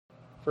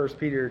1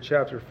 Peter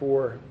chapter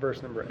 4,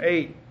 verse number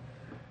 8.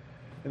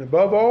 And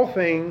above all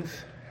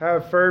things,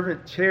 have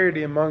fervent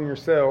charity among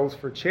yourselves,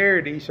 for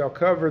charity shall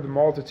cover the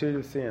multitude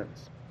of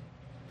sins.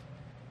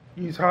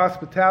 Use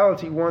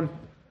hospitality one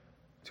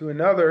to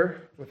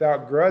another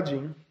without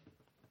grudging,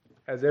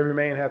 as every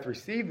man hath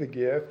received the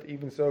gift,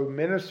 even so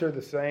minister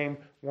the same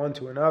one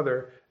to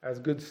another, as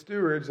good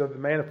stewards of the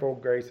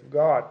manifold grace of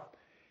God.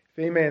 If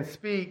any man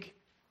speak,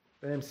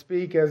 let him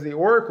speak as the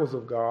oracles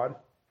of God.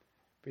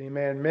 If any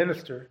man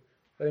minister,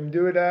 let him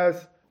do it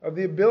as of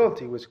the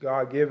ability which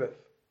God giveth,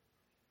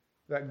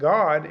 that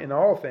God in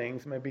all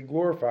things may be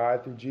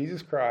glorified through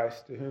Jesus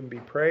Christ, to whom be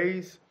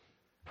praise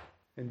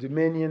and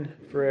dominion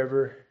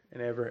forever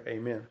and ever.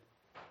 Amen.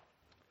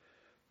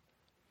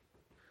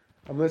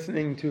 I'm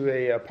listening to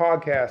a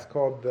podcast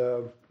called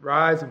The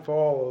Rise and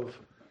Fall of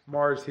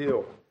Mars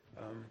Hill,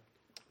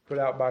 put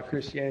out by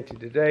Christianity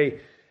Today,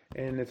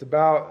 and it's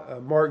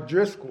about Mark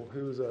Driscoll,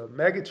 who was a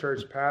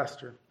megachurch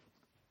pastor,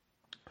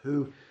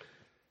 who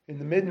in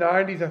the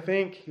mid-90s, I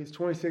think, he's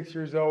 26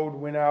 years old,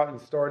 went out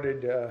and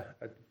started a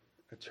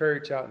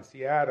church out in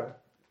Seattle,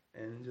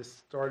 and just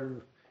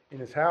started in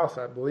his house,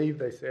 I believe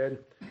they said,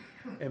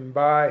 and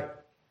by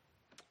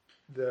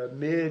the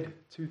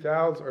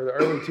mid-2000s, or the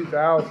early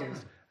 2000s,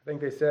 I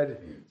think they said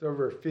it's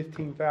over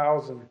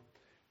 15,000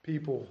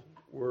 people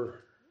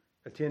were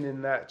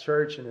attending that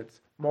church, and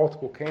it's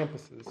multiple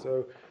campuses.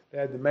 So they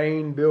had the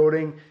main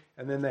building,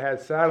 and then they had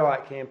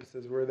satellite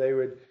campuses where they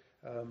would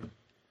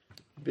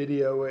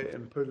video it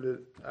and put it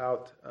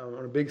out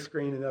on a big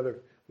screen in other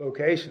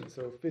locations.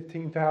 So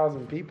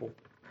 15,000 people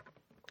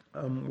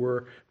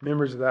were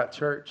members of that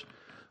church.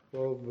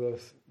 Well,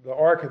 the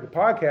arc of the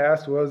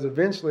podcast was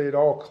eventually it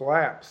all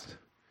collapsed.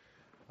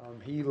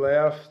 He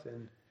left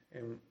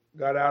and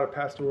got out of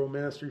pastoral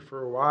ministry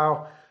for a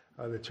while.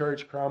 The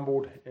church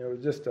crumbled. It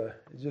was just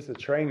a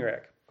train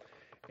wreck,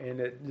 and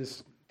it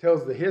just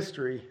tells the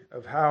history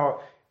of how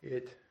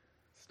it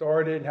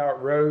started, how it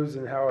rose,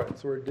 and how it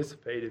sort of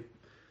dissipated.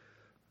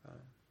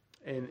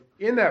 And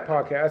in that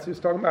podcast, he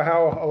was talking about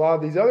how a lot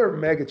of these other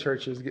mega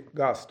churches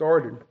got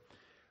started.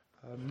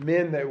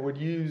 Men that would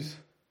use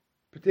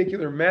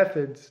particular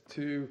methods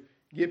to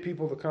get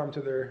people to come to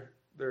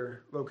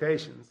their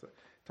locations.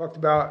 Talked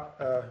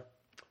about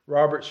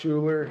Robert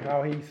Schuller,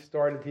 how he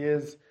started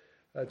his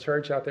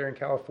church out there in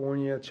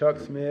California, Chuck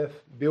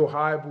Smith, Bill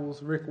Hybels,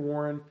 Rick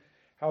Warren,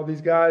 how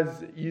these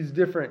guys use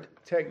different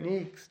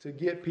techniques to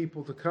get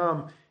people to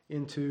come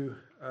into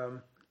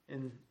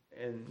and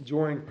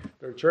join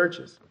their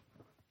churches.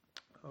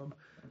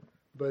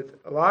 But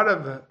a lot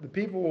of the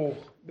people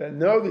that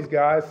know these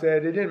guys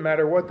said it didn't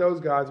matter what those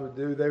guys would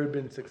do, they would have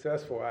been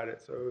successful at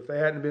it. So if they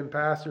hadn't been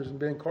pastors and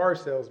been car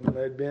salesmen,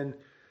 they'd been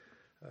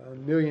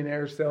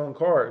millionaires selling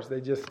cars.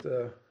 They just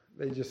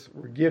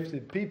were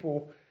gifted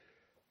people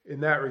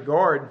in that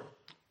regard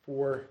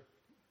for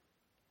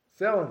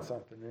selling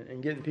something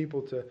and getting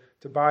people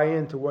to buy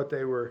into what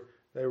they were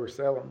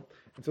selling.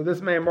 And so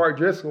this man, Mark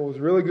Driscoll, was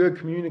a really good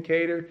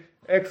communicator,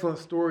 excellent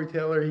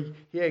storyteller.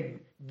 He had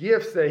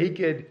gifts that he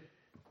could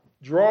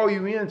draw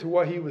you into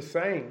what he was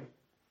saying,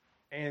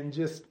 and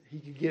just he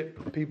could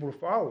get people to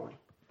follow him.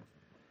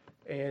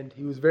 And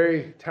he was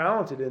very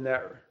talented in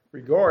that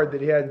regard,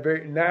 that he had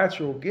very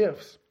natural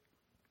gifts.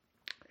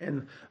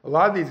 And a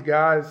lot of these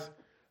guys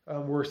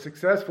were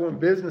successful in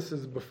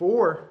businesses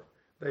before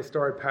they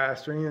started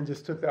pastoring, and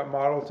just took that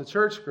model to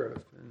church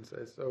growth. And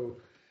so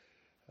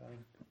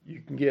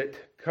you can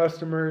get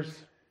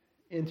customers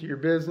into your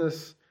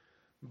business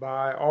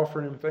by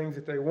offering them things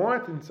that they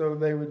want, and so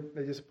they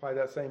just applied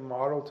that same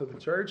model to the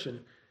church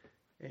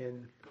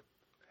and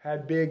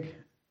had big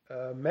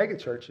mega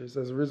churches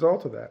as a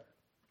result of that.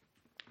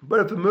 But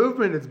if the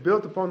movement is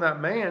built upon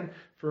that man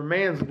for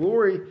man's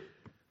glory,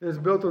 then it's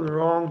built on the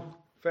wrong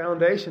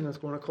foundation that's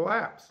going to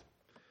collapse.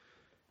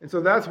 And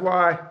so that's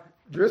why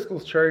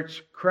Driscoll's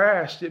church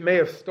crashed. It may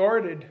have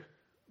started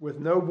with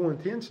noble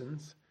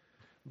intentions,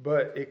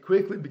 but it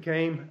quickly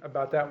became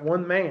about that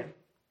one man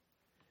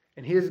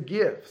and his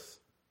gifts.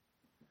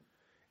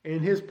 And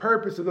his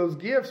purpose of those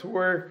gifts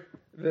were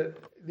that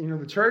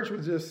the church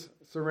was just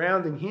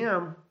surrounding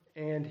him,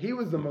 and he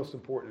was the most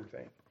important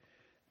thing.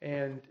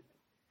 And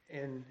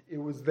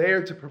it was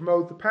there to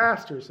promote the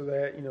pastor, so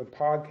that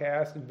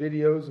podcasts and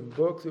videos and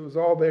books, it was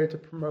all there to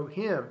promote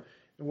him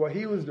and what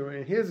he was doing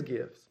and his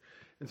gifts.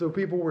 And so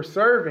people were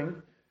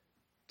serving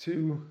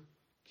to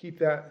keep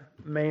that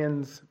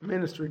man's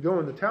ministry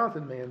going, the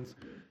talented man's.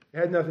 It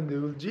had nothing to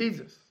do with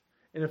Jesus.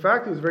 And in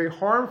fact, it was very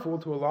harmful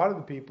to a lot of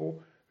the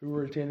people who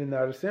were attending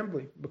that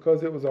assembly,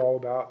 because it was all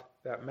about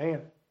that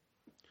man.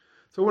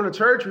 So when a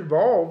church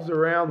revolves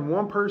around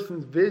one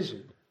person's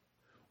vision,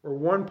 or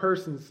one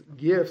person's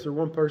gifts, or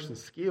one person's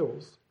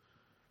skills,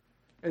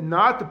 and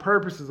not the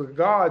purposes of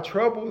God,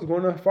 trouble is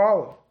going to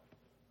follow.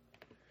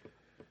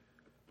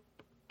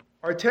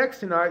 Our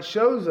text tonight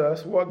shows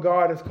us what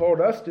God has called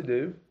us to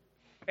do,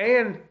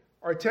 and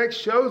our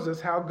text shows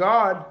us how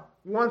God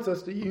wants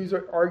us to use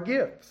our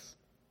gifts.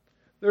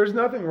 There's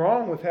nothing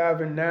wrong with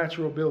having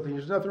natural ability.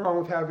 There's nothing wrong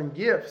with having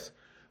gifts.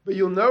 But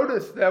you'll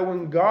notice that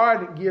when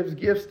God gives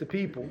gifts to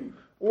people,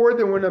 or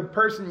that when a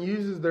person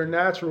uses their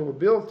natural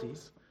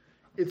abilities,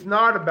 it's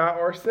not about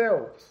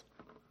ourselves.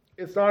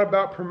 It's not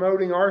about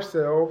promoting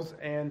ourselves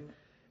and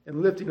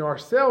lifting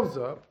ourselves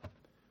up.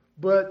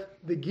 But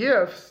the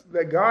gifts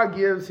that God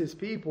gives his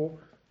people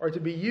are to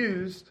be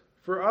used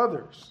for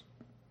others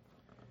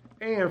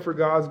and for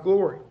God's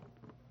glory.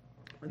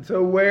 And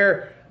so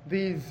where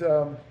these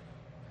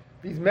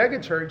mega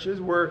churches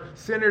were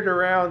centered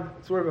around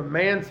sort of a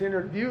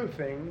man-centered view of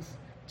things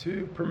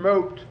to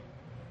promote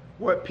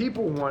what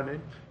people wanted,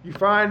 you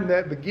find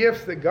that the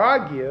gifts that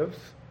God gives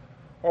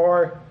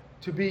are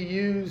to be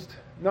used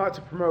not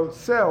to promote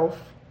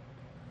self,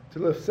 to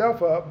lift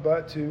self up,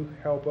 but to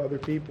help other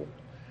people.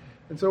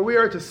 And so we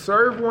are to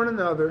serve one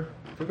another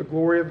for the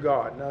glory of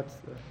God. And that's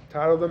the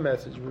title of the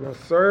message. We're going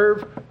to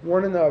serve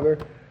one another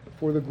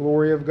for the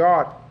glory of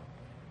God.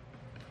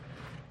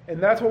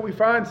 And that's what we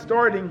find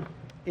starting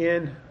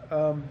in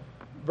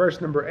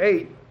verse number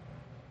 8.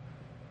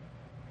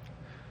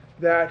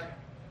 That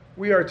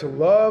we are to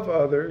love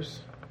others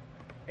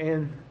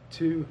and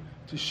to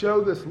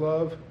show this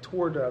love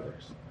toward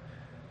others.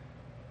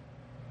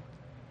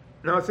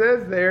 Now it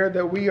says there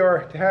that we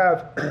are to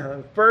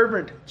have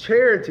fervent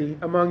charity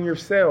among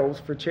yourselves,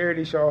 for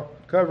charity shall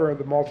cover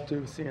the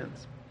multitude of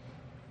sins.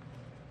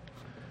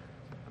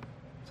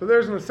 So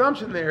there's an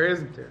assumption there,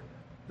 isn't there?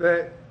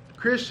 That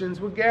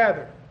Christians would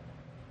gather.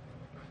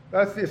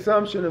 That's the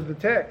assumption of the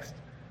text.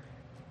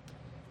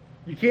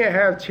 You can't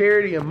have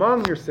charity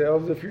among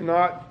yourselves if you're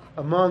not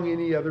among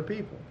any other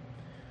people.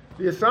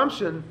 The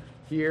assumption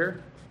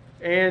here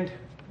and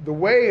the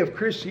way of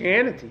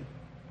Christianity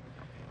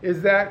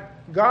is that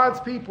God's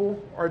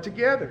people are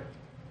together.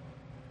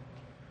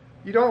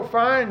 You don't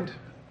find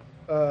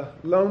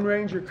Lone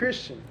Ranger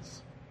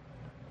Christians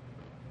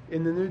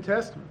in the New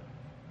Testament.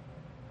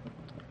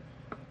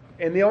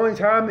 And the only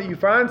time that you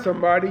find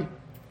somebody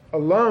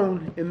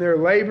alone in their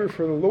labor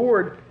for the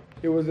Lord,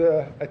 it was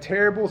a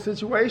terrible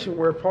situation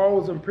where Paul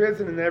was in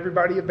prison and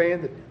everybody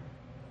abandoned him.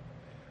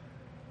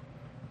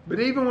 But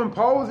even when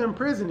Paul was in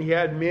prison, he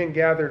had men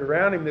gathered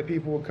around him that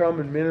people would come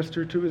and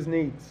minister to his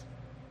needs.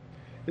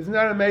 Isn't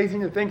that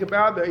amazing to think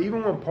about? That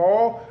even when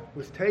Paul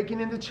was taken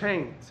into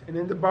chains and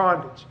into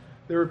bondage,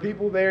 there were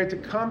people there to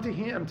come to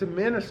him, to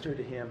minister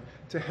to him,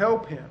 to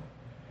help him,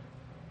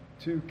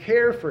 to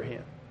care for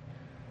him.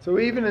 So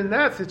even in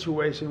that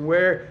situation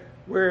where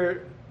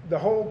the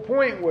whole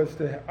point was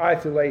to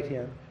isolate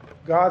him,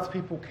 God's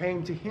people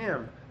came to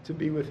him to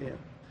be with him.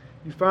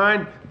 You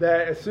find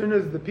that as soon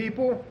as the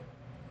people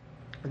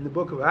in the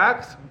book of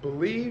Acts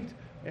believed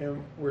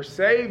and were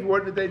saved,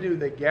 what did they do?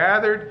 They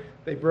gathered,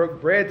 they broke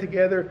bread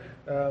together,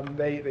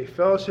 they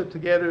fellowshiped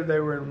together, they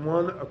were in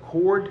one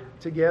accord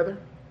together.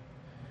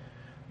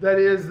 That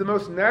is the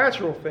most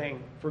natural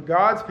thing for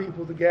God's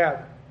people to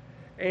gather.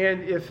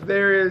 And if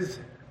there's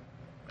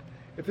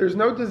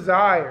no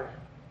desire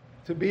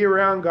to be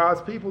around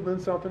God's people, then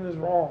something is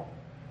wrong.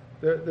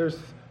 There's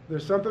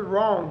something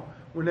wrong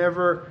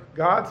whenever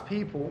God's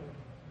people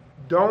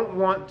don't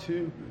want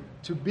to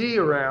be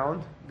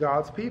around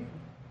God's people.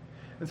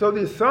 And so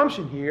the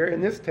assumption here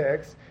in this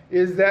text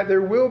is that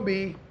there will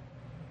be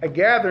a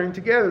gathering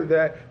together,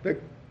 that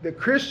the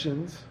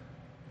Christians,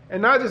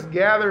 and not just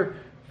gather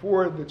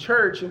for the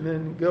church and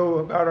then go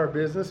about our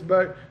business,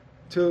 but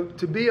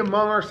to be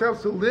among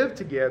ourselves, to live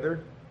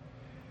together,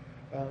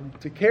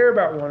 to care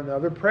about one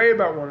another, pray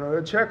about one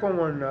another, check on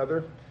one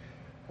another,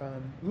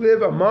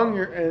 live among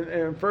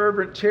and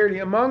fervent charity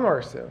among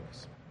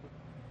ourselves.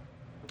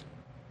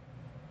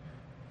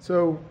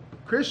 So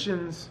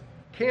Christians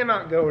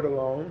cannot go it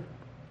alone,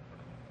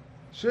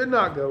 should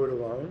not go it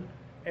alone,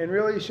 and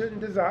really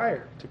shouldn't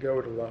desire to go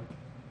it alone.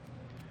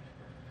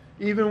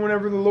 Even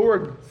whenever the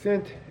Lord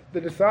sent the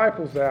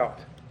disciples out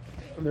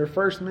on their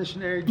first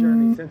missionary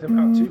journey, He sent them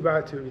out 2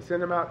 by 2. He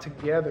sent them out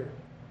together.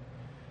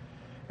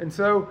 And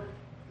so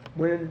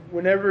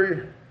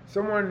whenever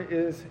someone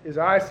is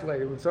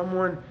isolated, when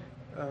someone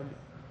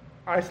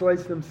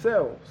isolates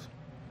themselves,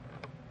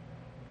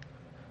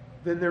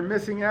 then they're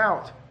missing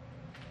out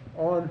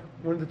on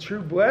one of the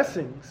true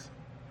blessings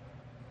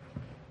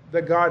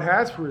that God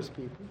has for His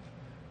people,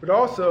 but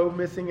also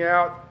missing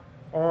out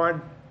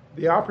on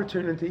the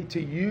opportunity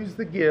to use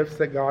the gifts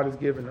that God has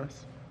given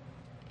us.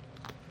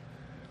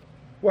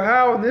 Well,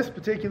 how in this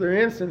particular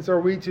instance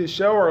are we to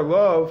show our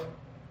love,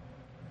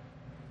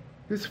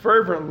 this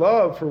fervent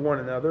love for one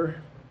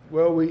another?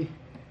 Well, we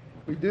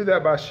do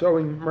that by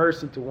showing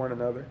mercy to one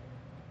another.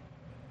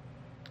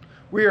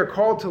 We are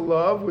called to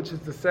love, which is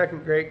the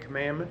second great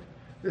commandment.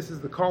 This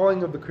is the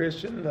calling of the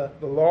Christian, the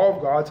law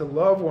of God, to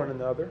love one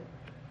another,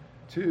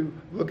 to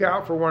look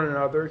out for one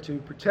another, to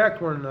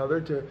protect one another,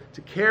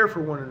 to care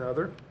for one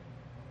another.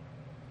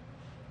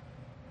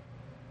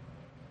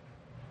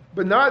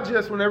 But not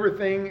just when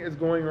everything is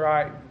going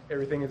right,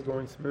 everything is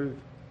going smooth.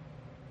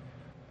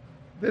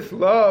 This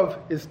love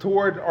is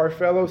toward our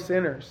fellow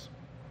sinners.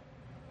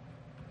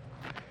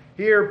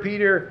 Here,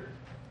 Peter,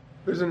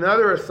 there's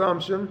another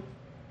assumption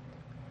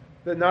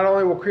that not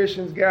only will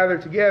Christians gather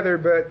together,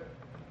 but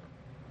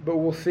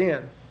will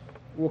sin.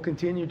 will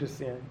continue to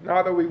sin.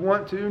 Not that we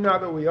want to,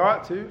 not that we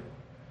ought to,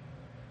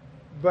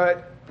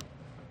 but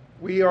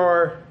we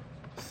are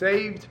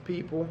saved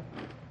people,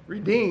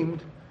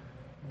 redeemed,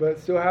 but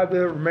still have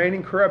the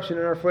remaining corruption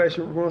in our flesh,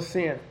 and we're going to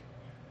sin.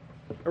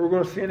 And we're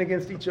going to sin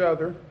against each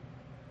other.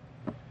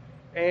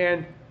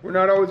 And we're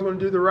not always going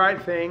to do the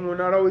right thing. We're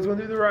not always going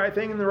to do the right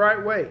thing in the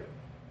right way.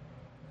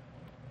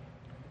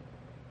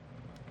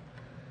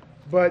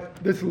 But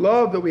this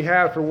love that we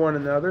have for one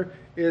another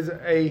is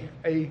a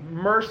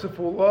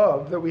merciful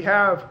love that we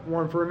have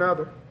one for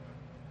another.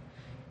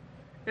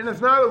 And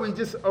it's not that we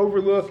just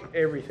overlook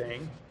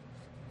everything.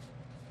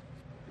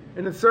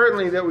 And it's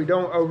certainly that we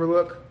don't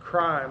overlook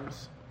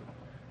crimes.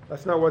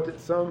 That's not what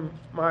some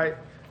might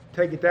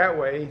take it that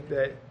way,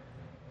 that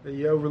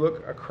you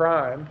overlook a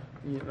crime.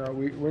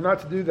 We're not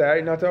to do that.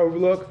 You're not to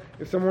overlook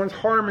if someone's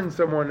harming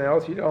someone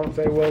else. You don't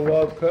say, well,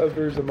 love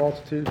covers a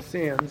multitude of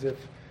sins. If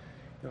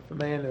a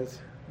man is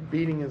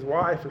beating his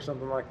wife or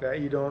something like that,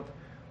 you don't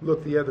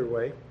look the other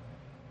way.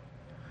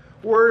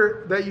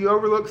 Or that you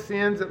overlook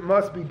sins that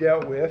must be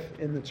dealt with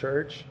in the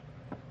church.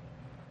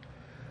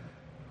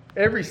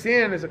 Every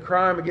sin is a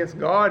crime against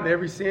God, and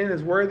every sin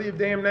is worthy of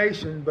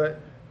damnation, but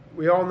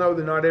we all know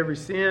that not every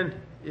sin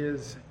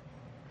is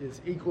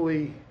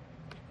equally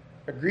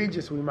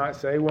egregious, we might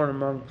say, one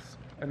amongst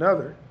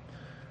another.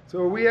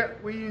 So we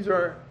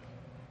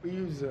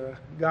use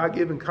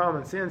God-given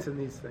common sense in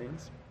these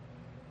things.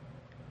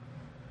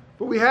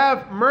 But we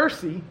have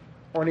mercy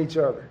on each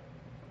other.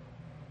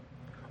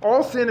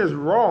 All sin is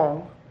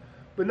wrong,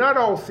 but not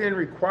all sin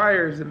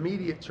requires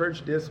immediate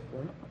church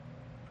discipline.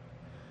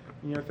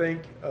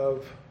 Think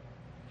of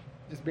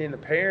just being a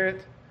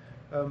parent.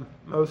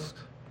 Most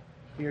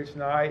here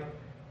tonight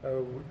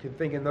can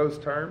think in those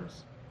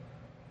terms.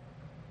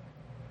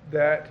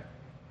 That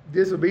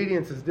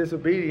disobedience is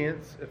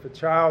disobedience. If a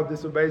child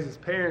disobeys his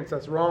parents,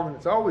 that's wrong, and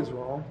it's always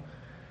wrong.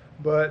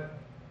 But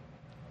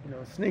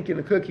sneaking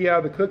a cookie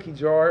out of the cookie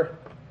jar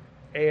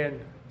and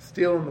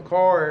stealing the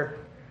car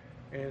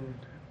and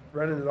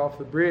running it off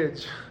the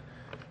bridge,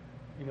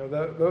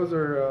 those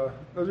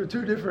are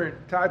two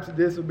different types of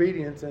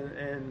disobedience,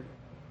 and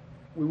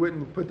we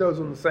wouldn't put those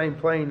on the same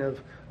plane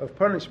of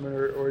punishment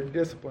or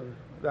discipline,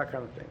 that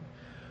kind of thing.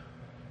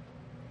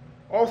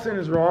 All sin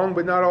is wrong,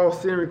 but not all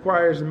sin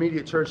requires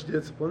immediate church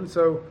discipline.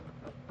 So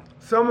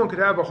someone could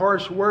have a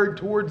harsh word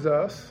towards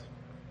us,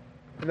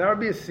 and that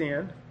would be a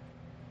sin.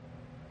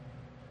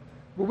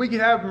 But we could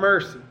have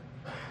mercy.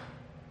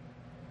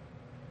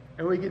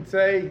 And we could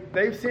say,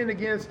 they've sinned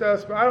against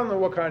us, but I don't know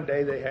what kind of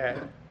day they had.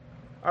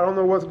 I don't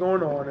know what's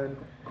going on,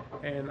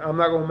 and I'm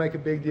not going to make a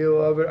big deal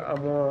of it.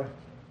 I'm going to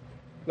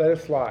let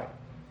it slide.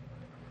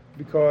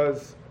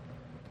 Because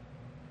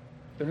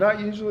they're not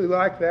usually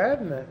like that,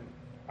 and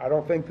I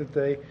don't think that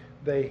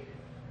they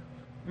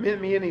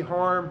meant me any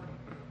harm.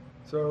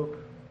 So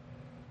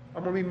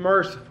I'm going to be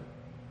merciful.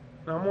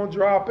 And I'm going to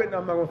drop it, and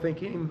I'm not going to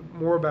think any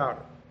more about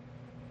it.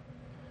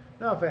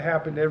 Now, if it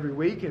happened every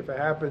week, if it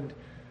happened,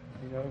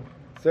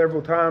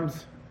 several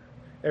times,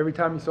 every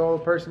time you saw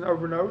the person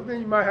over and over, then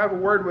you might have a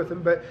word with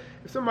them. But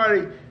if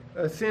somebody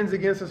sins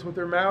against us with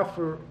their mouth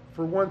for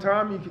one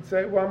time, you could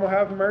say, well, I'm going to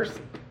have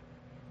mercy.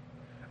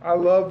 I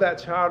love that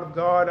child of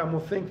God. I'm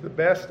going to think the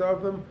best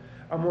of them.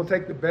 I'm going to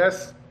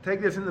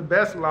take this in the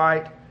best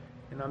light,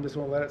 and I'm just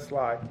going to let it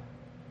slide.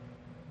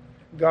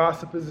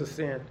 Gossip is a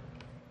sin.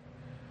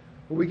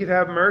 But we could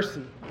have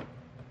mercy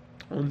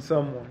on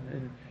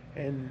someone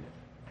and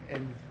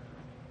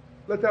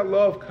let that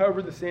love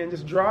cover the sin.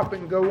 Just drop it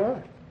and go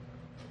on.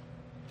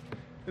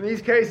 In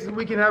these cases,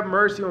 we can have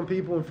mercy on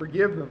people and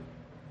forgive them.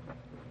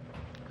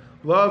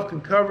 Love can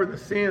cover the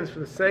sins for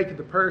the sake of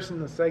the person,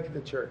 the sake of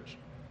the church.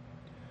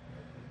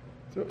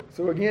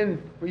 So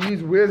again, we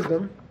use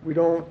wisdom. We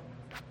don't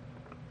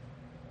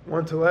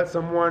want to let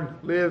someone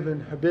live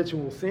in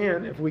habitual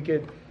sin. If we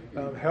could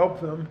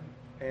help them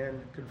and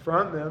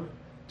confront them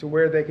to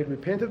where they could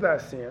repent of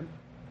that sin.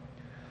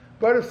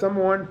 But if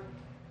someone,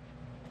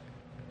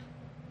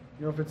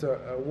 if it's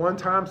a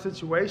one-time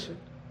situation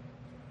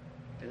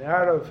and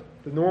out of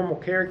the normal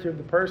character of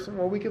the person,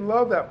 well, we can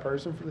love that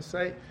person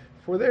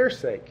for their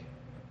sake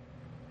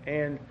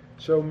and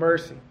show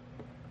mercy.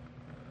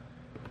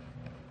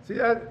 See,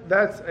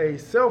 that's a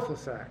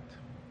selfless act.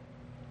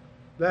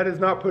 That is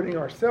not putting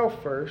ourselves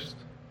first.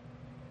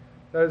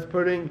 That is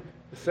putting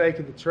the sake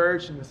of the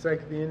church and the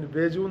sake of the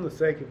individual and the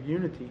sake of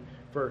unity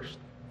first.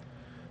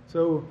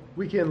 So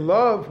we can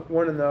love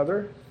one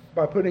another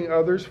by putting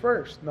others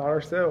first, not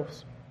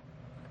ourselves.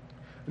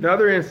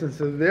 Another instance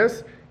of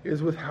this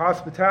is with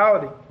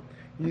hospitality.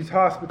 Use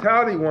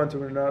hospitality one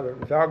to another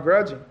without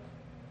grudging.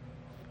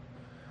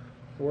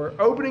 Or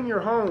opening your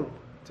home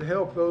to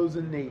help those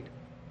in need.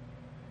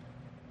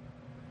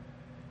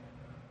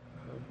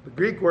 The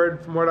Greek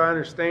word, from what I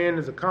understand,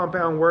 is a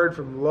compound word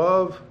from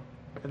love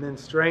and then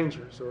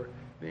strangers, or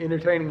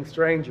entertaining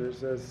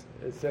strangers, as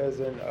it says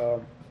in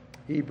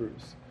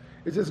Hebrews.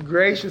 It's just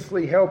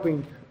graciously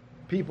helping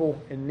people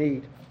in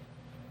need.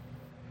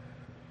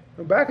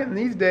 Back in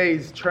these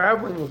days,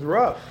 traveling was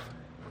rough.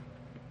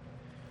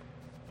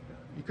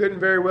 You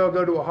couldn't very well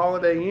go to a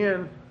Holiday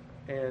Inn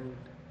and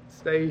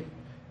stay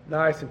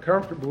nice and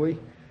comfortably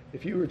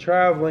if you were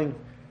traveling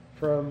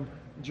from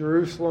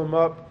Jerusalem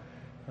up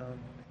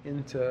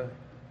into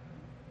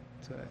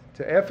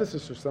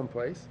Ephesus or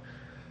someplace.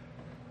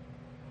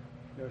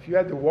 If you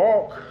had to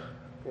walk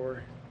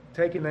or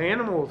take an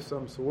animal of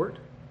some sort,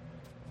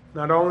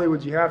 not only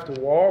would you have to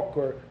walk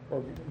or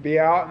be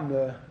out in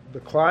the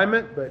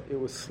climate, but it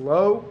was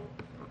slow.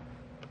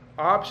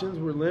 Options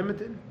were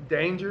limited,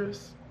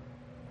 dangerous.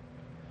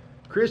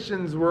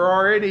 Christians were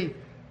already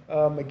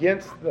up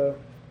against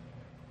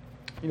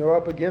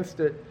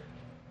it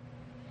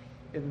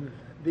in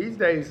these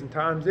days and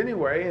times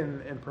anyway,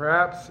 and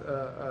perhaps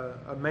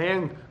a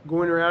man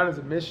going around as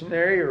a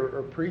missionary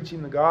or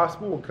preaching the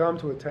gospel will come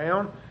to a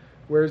town.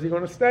 Where is he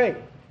going to stay?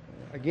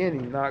 Again,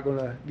 he's not going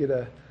to get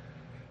a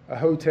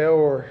hotel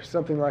or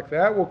something like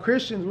that. Well,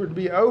 Christians were to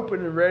be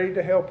open and ready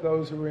to help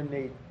those who were in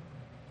need.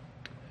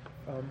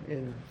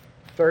 In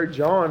 3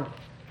 John,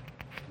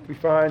 we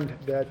find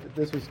that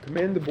this was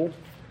commendable.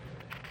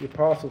 The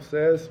apostle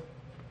says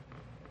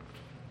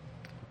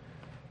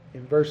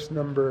in verse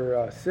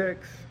number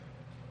 6,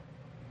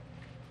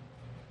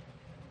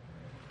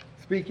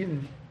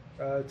 speaking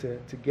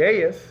to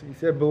Gaius, he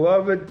said,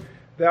 "Beloved,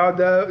 thou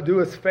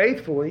doest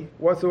faithfully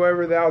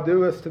whatsoever thou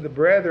doest to the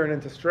brethren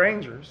and to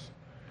strangers,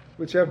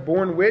 which have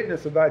borne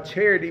witness of thy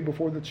charity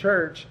before the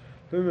church,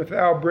 whom if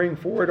thou bring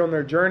forward on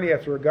their journey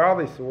after a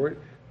godly sort,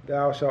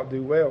 thou shalt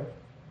do well.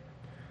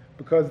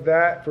 Because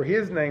that for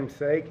his name's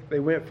sake they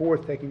went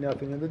forth taking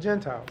nothing of the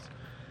Gentiles."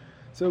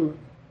 So,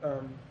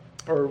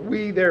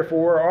 we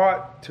therefore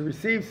ought to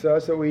receive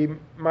such that we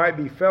might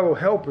be fellow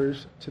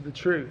helpers to the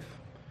truth.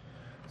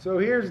 So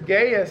here's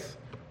Gaius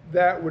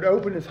that would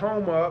open his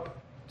home up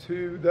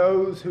to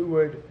those who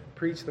would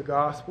preach the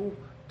gospel,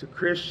 to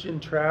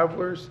Christian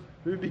travelers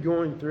who would be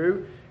going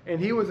through, and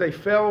he was a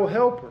fellow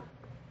helper.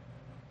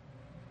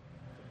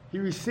 He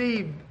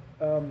received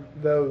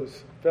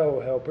those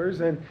fellow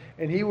helpers, and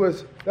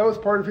that was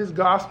part of his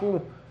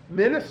gospel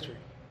ministry,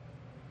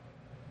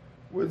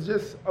 was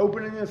just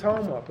opening his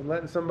home up and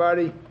letting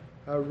somebody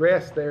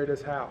rest there at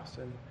his house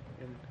and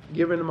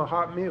giving them a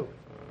hot meal.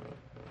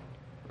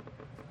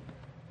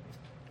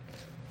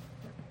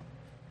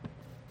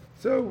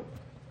 So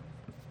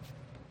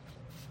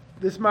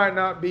this might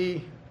not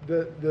be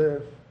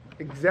the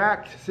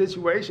exact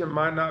situation,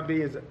 might not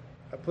be as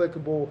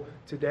applicable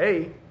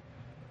today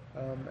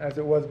as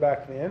it was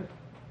back then.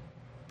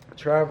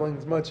 Traveling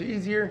is much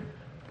easier.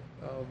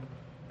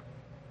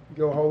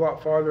 Go a whole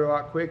lot farther, a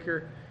lot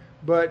quicker.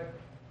 But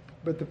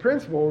the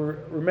principle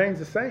remains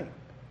the same.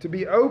 To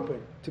be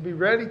open, to be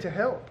ready to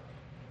help.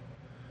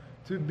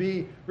 To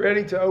be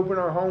ready to open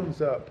our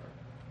homes up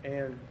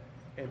and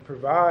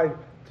provide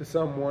to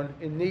someone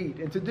in need.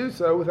 And to do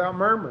so without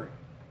murmuring.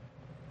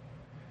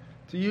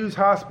 To use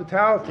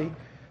hospitality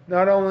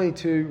not only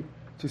to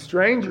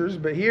strangers,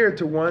 but here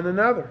to one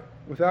another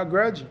without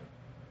grudging.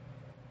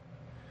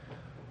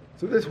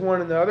 So this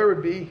one another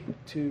would be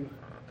to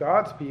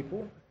God's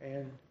people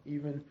and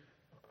even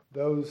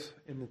those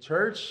in the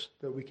church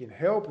that we can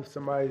help. If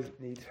somebody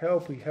needs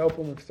help, we help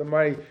them. If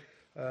somebody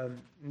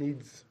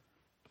needs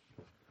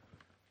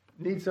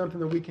something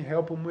that we can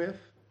help them with,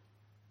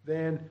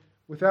 then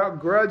without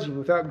grudging,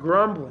 without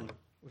grumbling,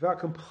 without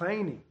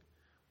complaining,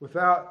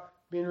 without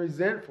being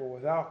resentful,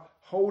 without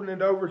holding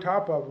it over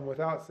top of them,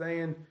 without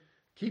saying,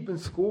 keeping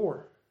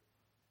score,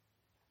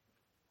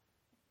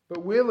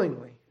 but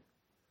willingly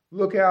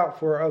look out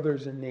for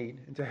others in need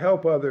and to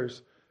help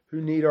others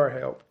who need our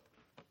help.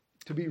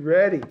 To be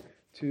ready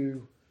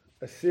to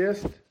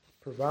assist,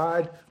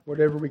 provide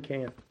whatever we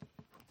can.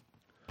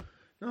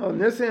 Now, in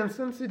this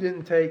instance, it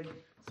didn't take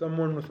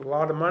someone with a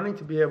lot of money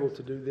to be able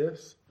to do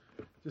this.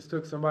 It just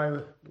took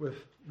somebody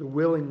with the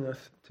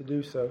willingness to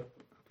do so.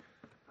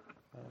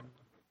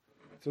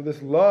 So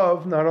this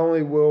love not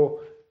only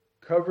will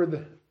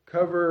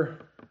cover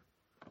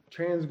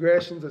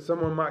transgressions that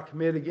someone might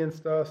commit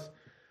against us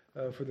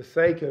for the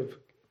sake of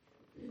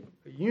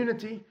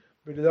unity,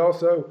 but it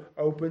also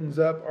opens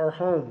up our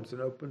homes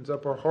and opens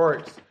up our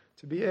hearts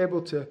to be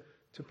able to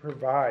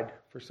provide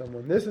for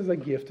someone. This is a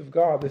gift of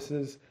God. This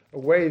is a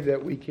way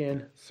that we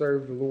can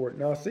serve the Lord.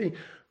 Now, see,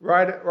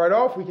 right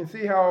off, we can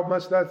see how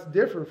much that's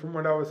different from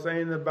what I was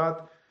saying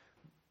about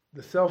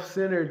the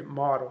self-centered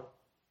model.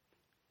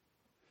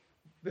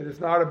 That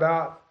it's not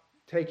about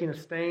taking a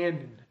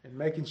stand and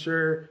making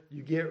sure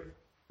you get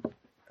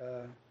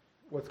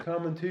what's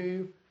coming to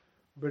you,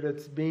 but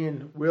it's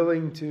being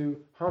willing to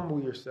humble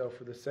yourself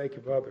for the sake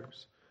of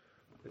others.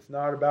 It's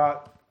not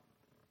about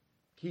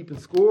keeping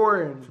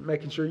score and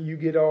making sure you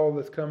get all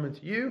that's coming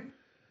to you,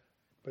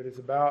 but it's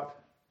about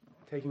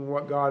taking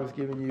what God has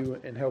given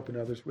you and helping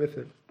others with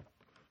it.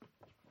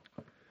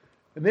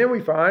 And then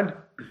we find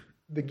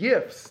the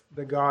gifts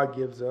that God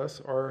gives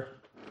us are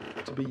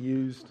to be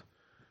used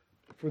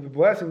for the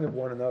blessing of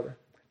one another.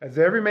 As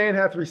every man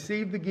hath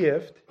received the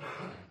gift,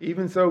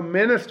 even so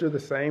minister the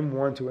same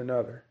one to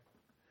another,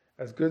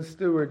 as good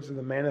stewards of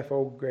the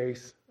manifold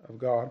grace of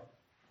God.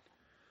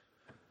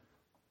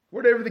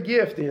 whatever the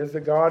gift is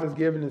that God has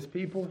given his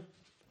people,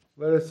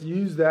 let us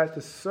use that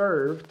to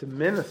serve, to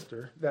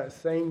minister that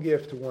same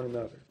gift to one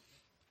another.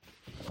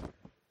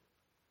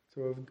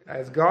 So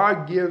as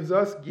God gives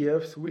us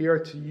gifts, we are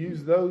to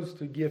use those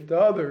to gift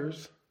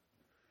others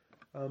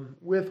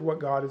with what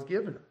God has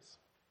given us.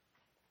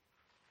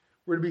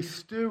 We're to be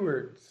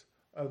stewards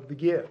of the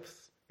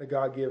gifts that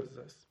God gives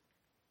us.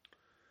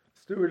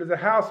 Steward is a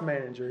house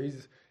manager.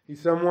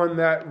 He's someone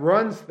that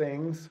runs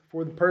things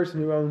for the person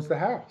who owns the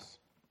house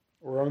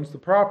or owns the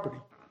property.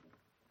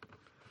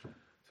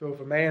 So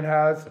if a man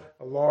has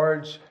a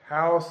large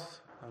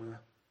house,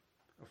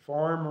 a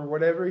farm or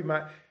whatever,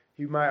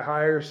 he might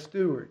hire a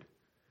steward.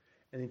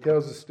 And he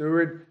tells the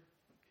steward,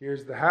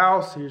 here's the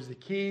house, here's the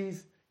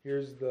keys,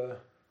 here's the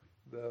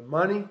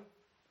money.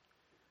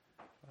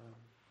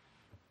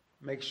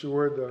 Make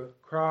sure the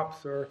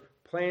crops are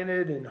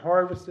planted and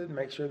harvested.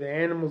 Make sure the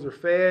animals are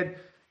fed.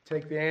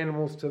 Take the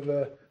animals to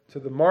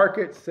the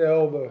market.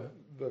 Sell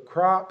the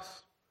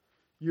crops.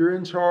 You're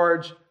in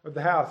charge of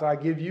the house. I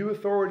give you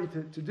authority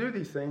to do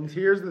these things.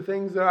 Here's the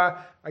things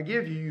that I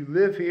give you. You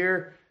live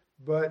here,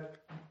 but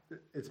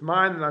it's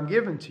mine that I'm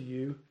giving to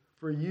you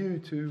for you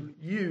to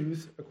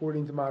use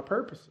according to my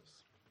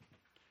purposes.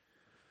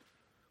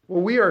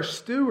 Well, we are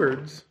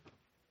stewards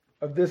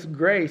of this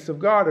grace of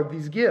God, of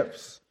these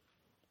gifts.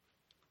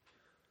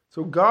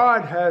 So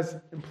God has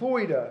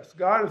employed us.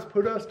 God has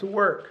put us to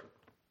work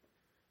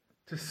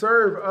to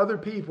serve other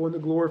people and to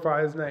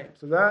glorify his name.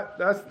 So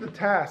that's the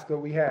task that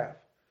we have.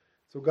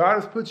 So God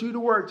has put you to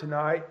work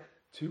tonight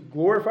to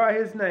glorify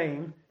his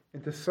name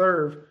and to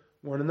serve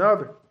one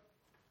another.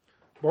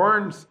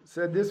 Barnes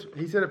said this,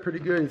 he said it pretty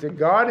good. He said,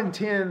 God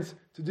intends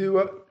to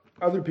do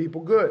other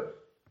people good,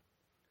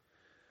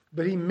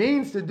 but he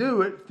means to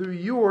do it through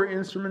your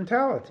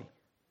instrumentality,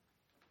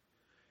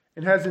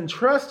 and has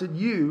entrusted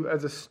you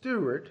as a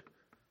steward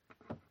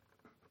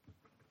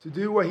to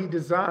do what he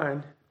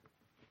designed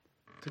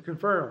to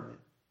confer on you.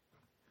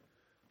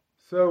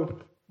 So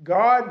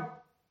God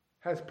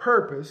has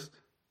purposed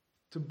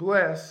to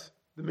bless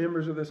the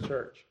members of this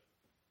church.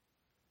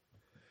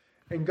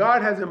 And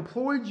God has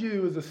employed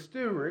you as a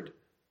steward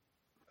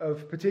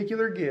of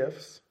particular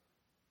gifts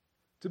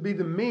to be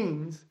the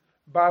means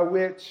by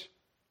which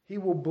he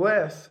will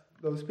bless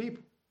those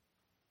people.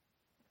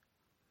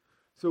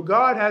 So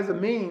God has a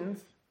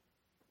means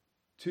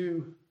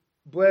to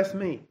bless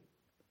me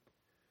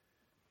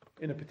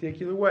in a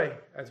particular way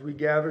as we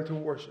gather to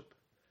worship.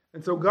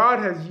 And so God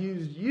has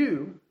used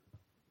you,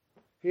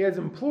 he has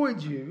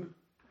employed you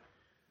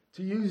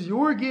to use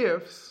your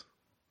gifts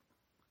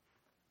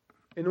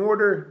in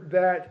order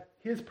that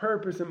his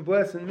purpose in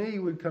blessing me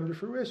would come to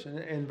fruition,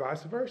 and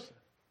vice versa.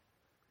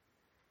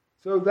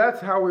 So that's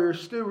how we're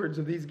stewards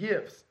of these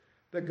gifts.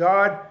 That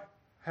God's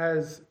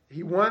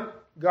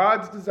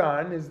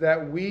design is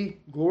that we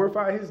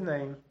glorify his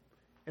name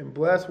and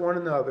bless one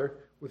another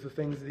with the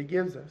things that he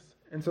gives us.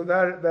 And so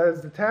that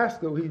is the task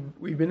that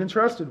we've been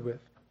entrusted with.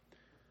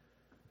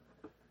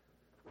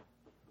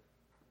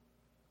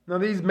 Now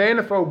these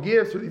manifold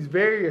gifts, or these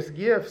various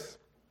gifts,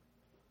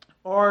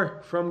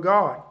 are from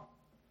God.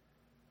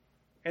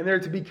 And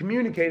they're to be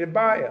communicated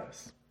by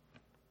us.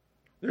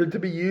 They're to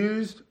be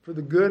used for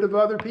the good of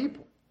other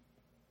people.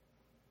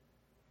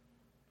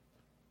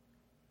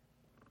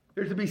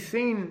 They're to be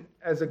seen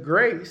as a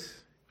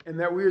grace, and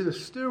that we are the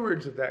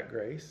stewards of that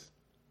grace.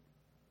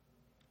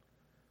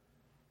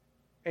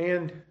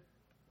 And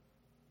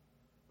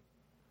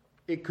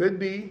it could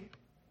be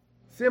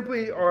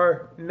simply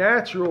our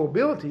natural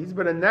abilities,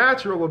 but a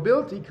natural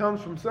ability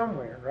comes from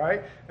somewhere,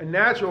 right? A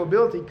natural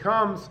ability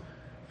comes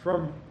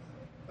from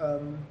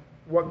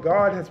what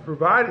God has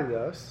provided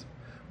us,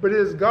 but it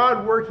is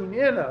God working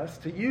in us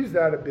to use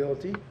that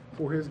ability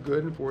for his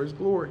good and for his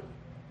glory.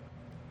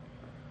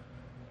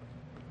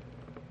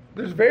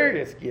 There's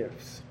various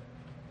gifts.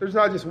 There's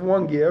not just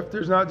one gift.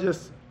 There's not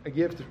just a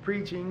gift of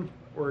preaching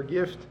or a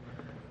gift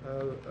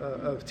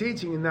of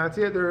teaching, and that's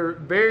it. There are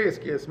various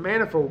gifts,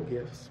 manifold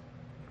gifts.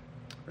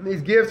 And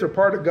these gifts are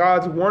part of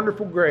God's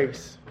wonderful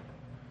grace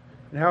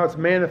and how it's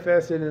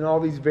manifested in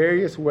all these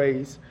various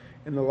ways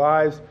in the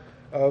lives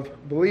of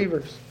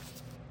believers.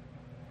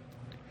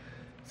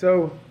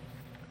 So,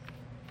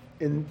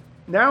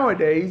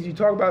 nowadays, you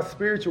talk about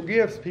spiritual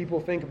gifts,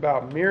 people think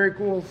about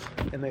miracles,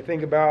 and they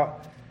think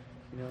about,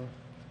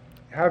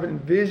 having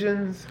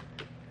visions,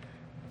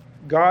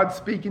 God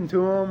speaking to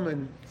them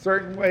in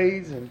certain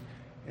ways, and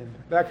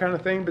that kind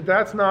of thing. But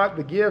that's not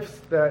the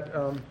gifts that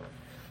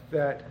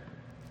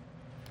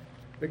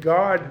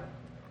God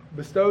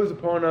bestows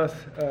upon us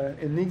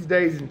in these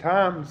days and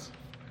times.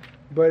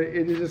 But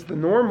it is just the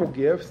normal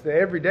gifts, the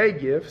everyday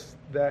gifts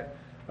that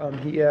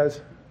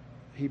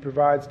He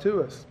provides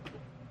to us.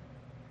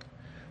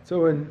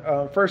 So in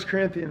 1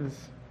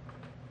 Corinthians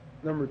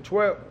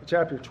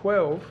chapter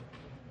 12,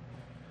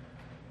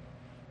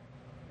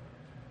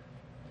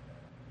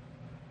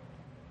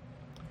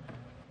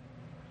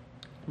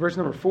 verse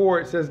number 4,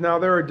 it says, "Now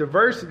there are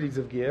diversities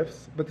of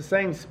gifts, but the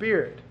same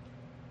Spirit.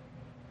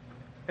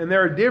 And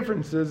there are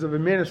differences of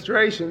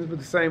administrations, but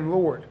the same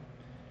Lord.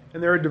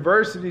 and there are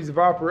diversities of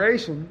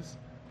operations,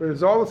 but it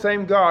is all the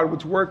same God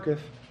which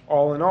worketh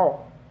all in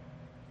all.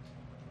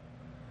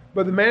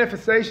 But the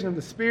manifestation of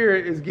the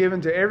Spirit is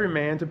given to every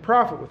man to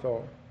profit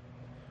withal.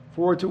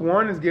 For to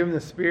one is given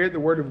the Spirit the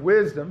word of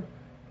wisdom,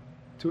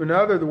 to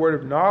another the word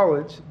of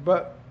knowledge,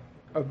 but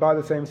by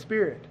the same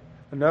Spirit.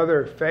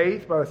 Another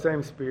faith by the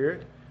same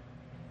Spirit.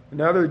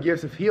 Another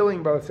gifts of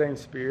healing by the same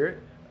Spirit.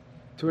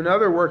 To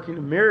another working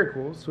of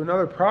miracles. To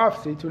another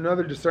prophecy. To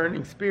another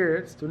discerning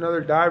spirits. To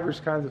another divers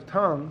kinds of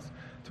tongues.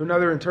 To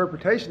another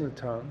interpretation of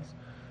tongues.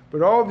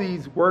 But all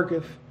these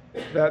worketh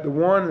that the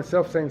one and the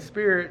selfsame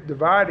Spirit,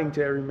 dividing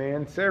to every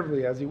man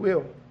severally as he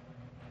will.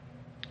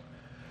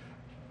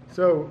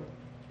 So,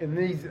 in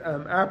these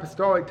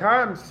apostolic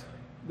times,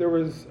 there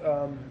was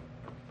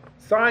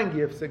sign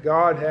gifts that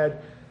God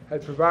had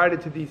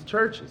provided to these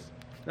churches.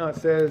 Now it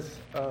says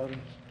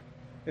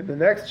in the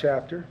next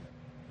chapter,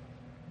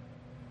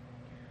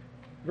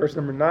 verse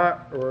number 9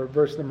 or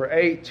verse number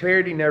 8,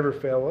 charity never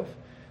faileth.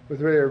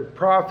 Whether there are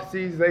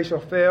prophecies, they shall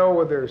fail.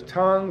 Whether there's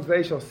tongues,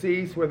 they shall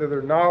cease. Whether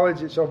there's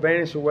knowledge, it shall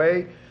vanish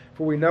away.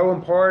 For we know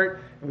in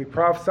part, and we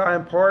prophesy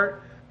in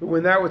part. But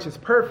when that which is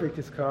perfect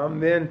is come,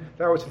 then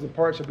that which is in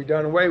part shall be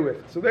done away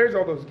with. So there's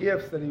all those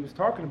gifts that he was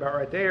talking about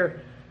right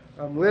there,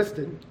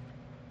 listed.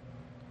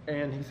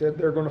 And he said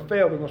they're going to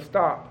fail. They're going to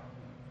stop.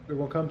 They're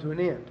going to come to an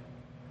end.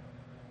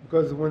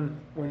 Because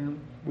when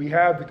we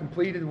have the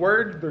completed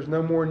word, there's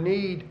no more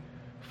need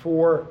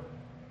for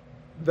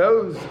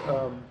those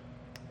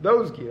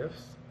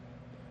gifts.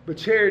 But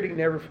charity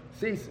never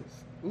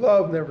ceases.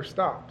 Love never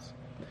stops.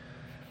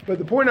 But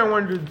the point I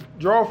wanted to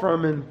draw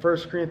from in 1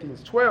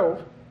 Corinthians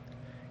 12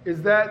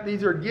 is that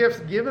these are gifts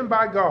given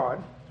by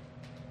God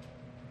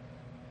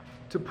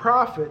to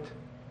profit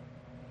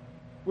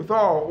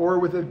withal, or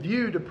with a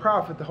view to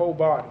profit the whole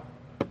body.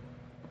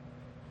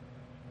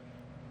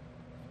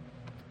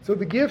 So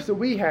the gifts that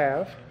we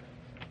have,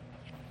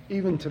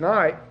 even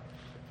tonight,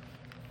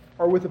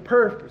 are with a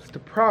purpose, to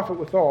profit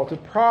withal, to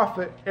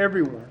profit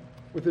everyone,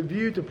 with a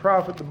view to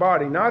profit the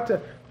body, not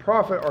to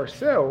profit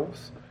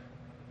ourselves,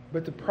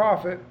 but to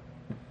profit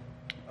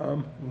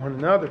one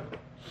another.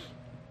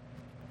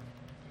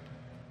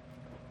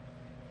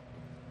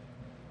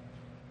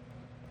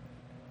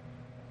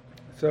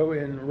 So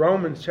in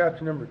Romans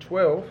chapter number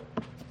 12,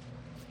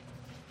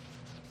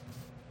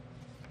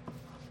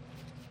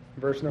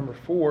 verse number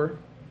 4, it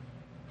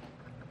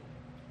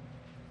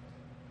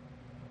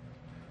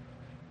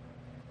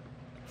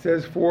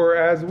says, "For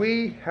as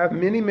we have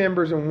many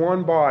members in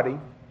one body,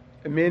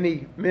 and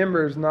many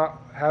members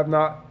have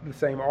not the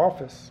same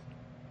office,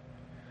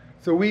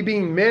 so we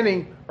being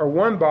many are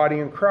one body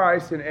in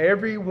Christ, and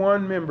every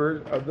one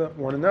member of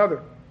one another."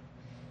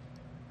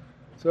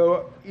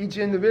 So each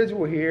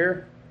individual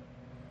here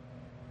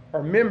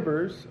are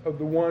members of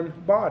the one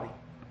body.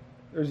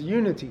 There's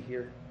unity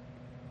here.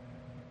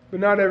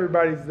 But not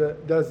everybody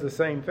does the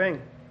same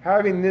thing.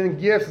 Having then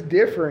gifts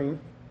differing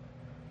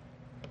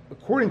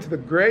according to the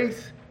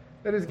grace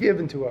that is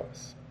given to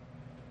us.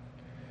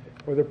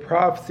 Whether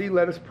prophecy,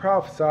 let us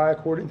prophesy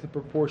according to the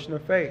proportion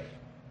of faith.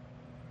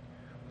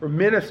 Or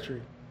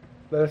ministry,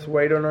 let us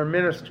wait on our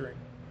ministering.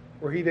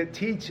 Or he that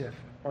teacheth,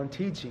 on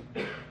teaching.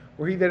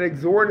 Or he that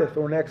exhorteth,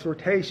 on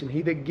exhortation.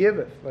 He that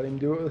giveth, let him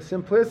do it with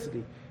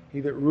simplicity. He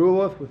that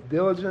ruleth with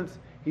diligence,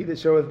 he that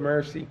showeth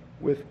mercy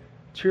with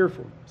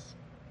cheerfulness.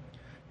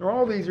 Now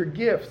all these are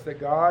gifts that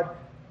God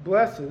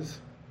blesses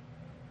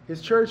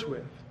his church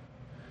with.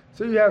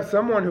 So you have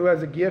someone who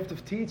has a gift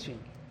of teaching,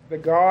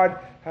 that God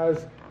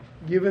has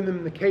given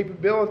them the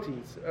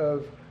capabilities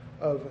of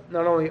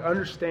not only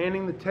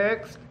understanding the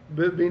text,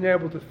 but being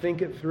able to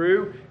think it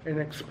through and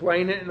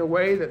explain it in a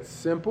way that's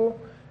simple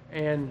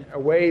and a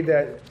way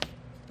that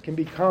can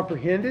be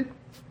comprehended,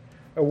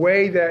 a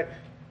way that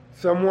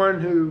someone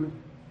who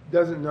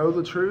doesn't know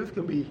the truth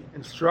can be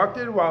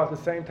instructed, while at the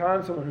same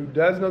time someone who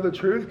does know the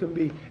truth can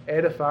be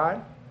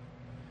edified.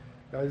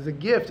 That is a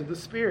gift of the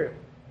Spirit.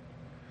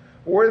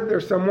 Or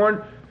there's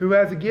someone who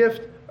has a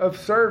gift of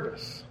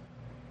service,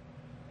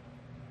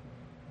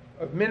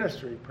 of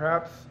ministry,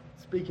 perhaps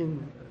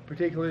speaking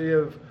particularly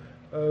of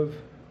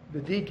the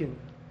deacon,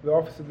 the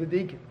office of the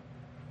deacon.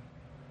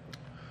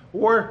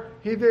 Or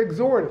he that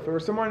exhorteth, or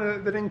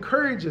someone that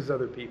encourages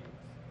other people.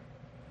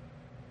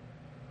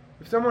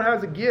 If someone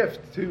has a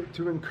gift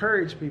to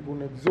encourage people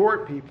and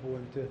exhort people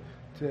and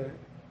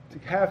to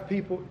have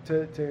people,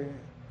 to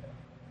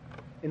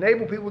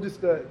enable people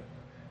just to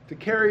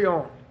carry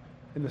on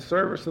in the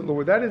service of the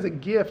Lord, that is a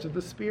gift of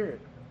the Spirit.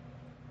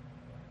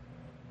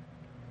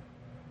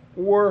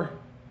 Or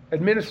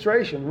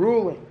administration,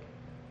 ruling,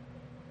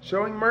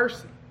 showing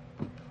mercy.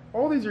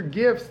 All these are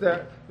gifts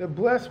that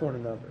bless one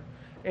another,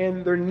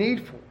 and they're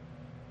needful.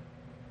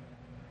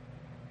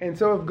 And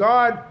so if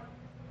God,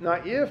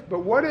 not if, but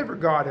whatever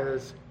God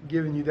has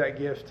given you that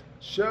gift,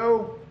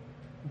 show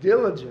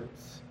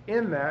diligence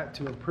in that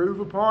to improve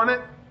upon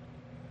it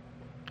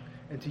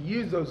and to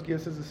use those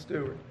gifts as a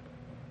steward.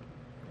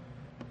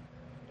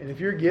 And if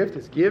your gift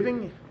is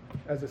giving,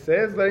 as it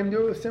says, let him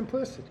do it with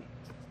simplicity.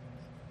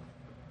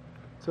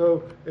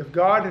 So if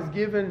God has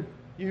given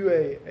you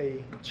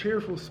a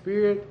cheerful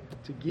spirit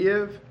to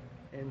give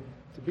and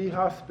to be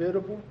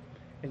hospitable,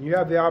 and you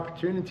have the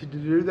opportunity to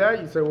do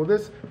that, you say, well,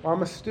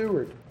 I'm a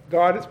steward.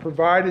 God has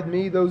provided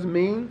me those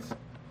means,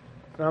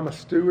 and I'm a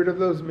steward of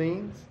those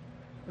means.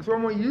 And so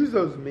I'm going to use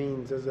those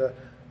means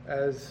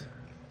as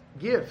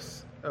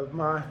gifts of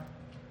my,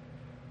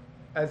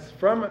 as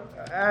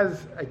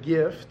a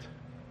gift.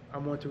 I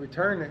want to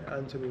return it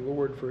unto the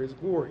Lord for His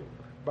glory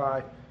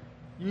by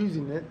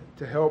using it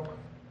to help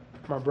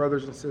my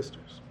brothers and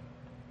sisters.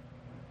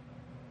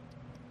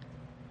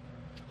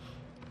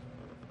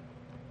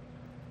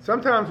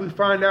 Sometimes we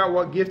find out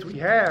what gift we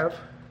have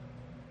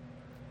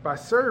by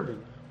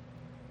serving.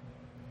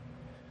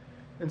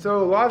 And so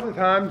a lot of the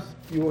times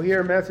you will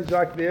hear a message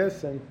like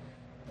this and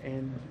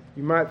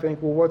you might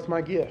think, well, what's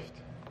my gift?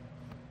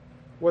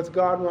 What's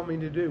God want me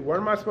to do? What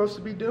am I supposed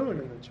to be doing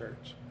in the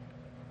church?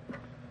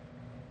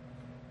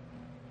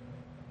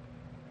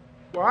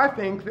 Well, I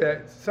think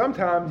that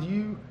sometimes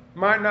you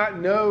might not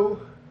know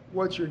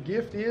what your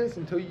gift is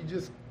until you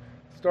just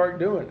start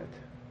doing it.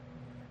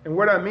 And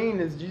what I mean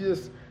is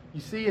you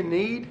see a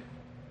need,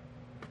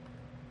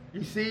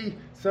 you see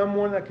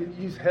someone that could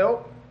use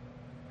help,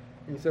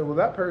 and you say, well,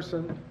 that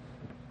person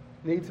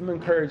needs some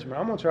encouragement.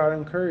 I'm going to try to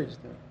encourage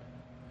them.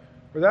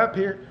 Or that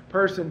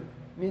person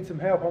needs some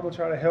help. I'm going to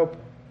try to help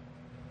them.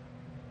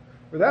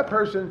 Or that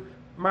person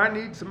might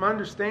need some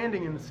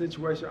understanding in the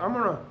situation. I'm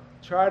going to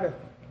try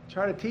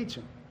to teach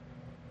them.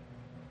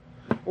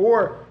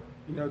 Or,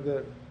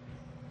 a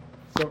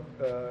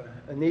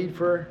need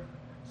for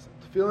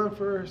filling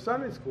for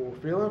Sunday school,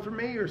 filling for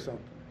me or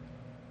something.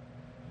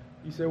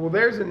 You say, well,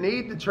 there's a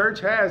need the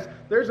church has.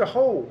 There's a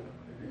hole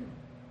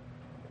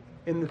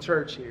in the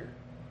church here.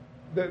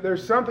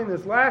 There's something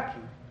that's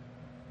lacking.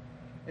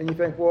 And you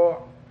think,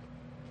 well,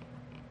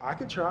 I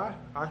could try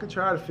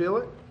to fill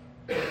it.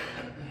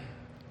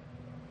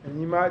 And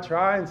you might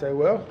try and say,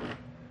 well,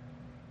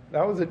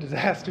 that was a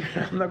disaster.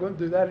 I'm not going to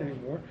do that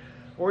anymore.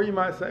 Or you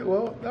might say,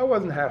 well, that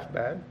wasn't half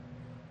bad.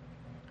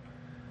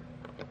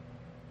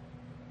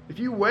 If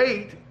you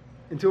wait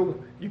until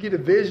you get a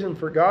vision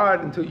for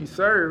God, until you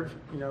serve,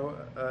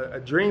 a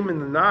dream in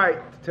the night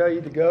to tell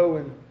you to go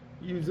and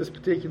use this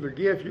particular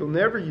gift, you'll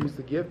never use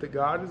the gift that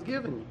God has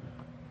given you.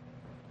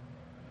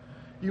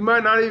 You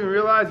might not even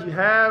realize you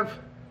have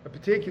a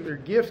particular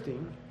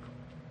gifting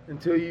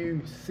until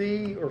you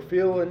see or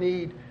feel a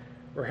need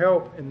or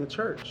help in the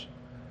church.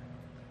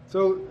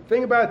 So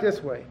think about it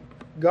this way.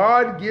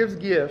 God gives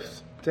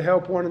gifts to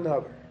help one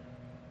another.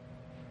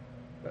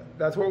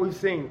 That's what we've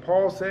seen.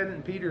 Paul said it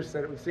and Peter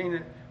said it. We've seen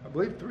it, I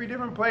believe, 3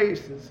 different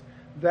places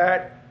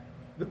that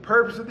the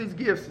purpose of these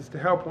gifts is to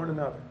help one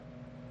another.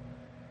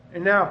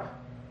 And now,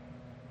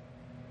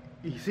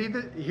 you see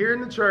that here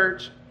in the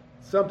church,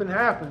 something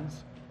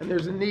happens and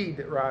there's a need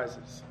that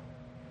rises.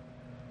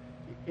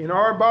 In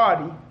our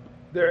body,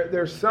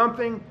 there's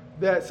something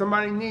that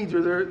somebody needs,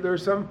 or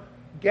there's some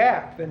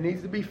gap that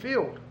needs to be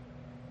filled.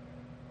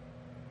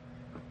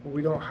 Well,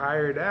 we don't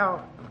hire it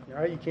out.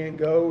 Right? You can't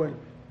go and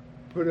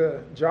put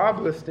a job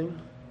listing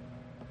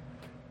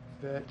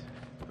that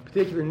a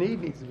particular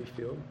need needs to be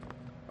filled.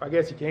 I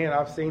guess you can.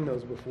 I've seen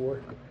those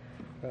before.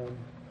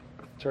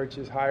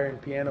 Churches hiring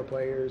piano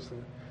players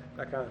and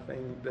that kind of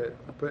thing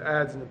that put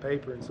ads in the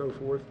paper and so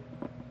forth.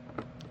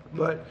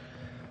 But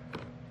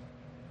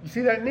you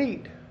see that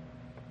need.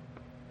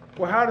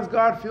 Well, how does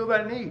God fill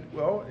that need?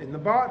 Well, in the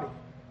body.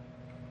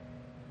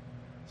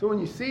 So when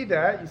you see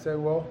that, you say,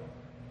 well,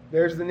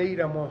 there's the need,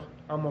 I'm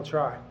gonna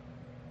try.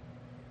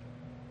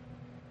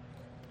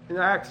 In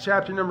Acts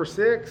chapter number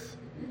 6,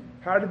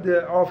 how did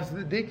the office of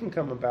the deacon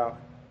come about?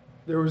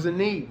 There was a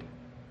need.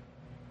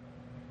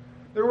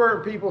 There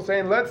weren't people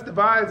saying, let's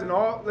devise and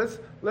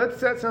let's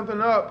set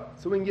something up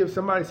so we can give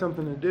somebody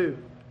something to do.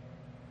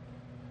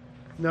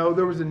 No,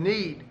 there was a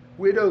need.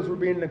 Widows were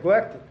being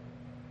neglected.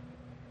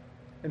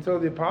 And so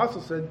the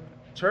apostle said,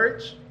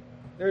 church,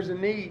 there's a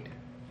need.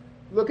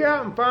 Look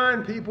out and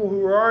find people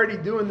who are already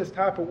doing this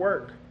type of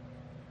work.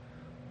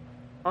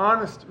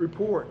 Honest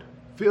report,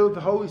 filled with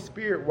the Holy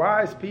Spirit,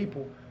 wise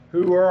people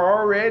who are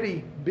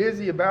already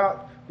busy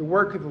about the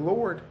work of the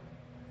Lord.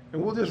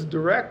 And we'll just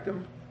direct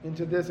them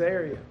into this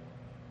area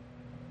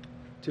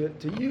to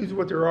use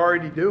what they're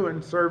already doing,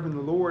 serving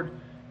the Lord,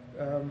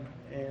 and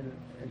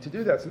to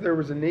do that. So there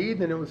was a need,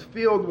 and it was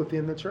filled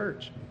within the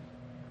church.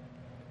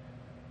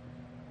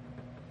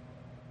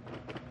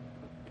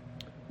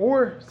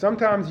 Or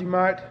sometimes you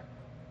might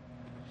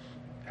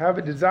have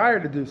a desire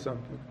to do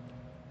something.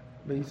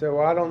 But you say,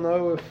 well, I don't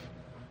know if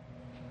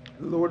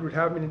the Lord would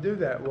have me to do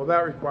that. Well,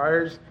 that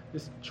requires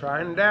just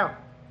trying it out.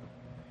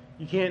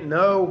 You can't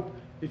know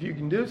if you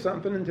can do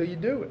something until you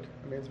do it.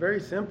 I mean, it's very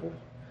simple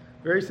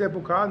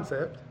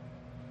concept.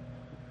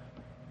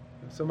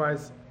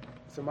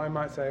 Somebody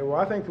might say, well,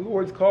 I think the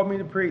Lord's called me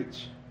to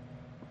preach.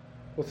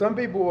 Well, some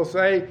people will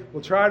say,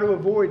 well, try to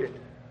avoid it.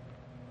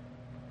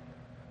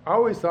 I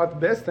always thought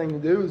the best thing to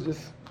do is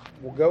just,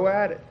 well, go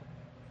at it.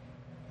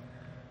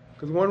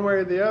 Because one way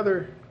or the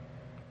other,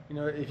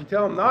 if you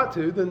tell them not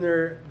to, then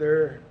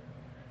they're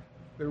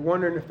they're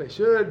wondering if they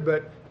should,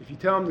 but if you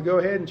tell them to go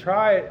ahead and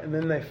try it and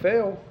then they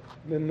fail,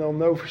 then they'll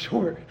know for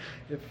sure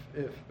if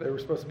they were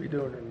supposed to be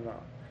doing it or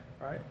not,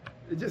 right?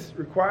 It just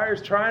requires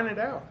trying it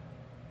out.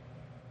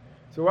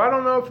 So I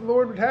don't know if the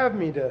Lord would have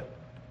me to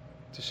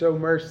show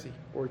mercy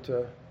or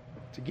to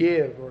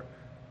give or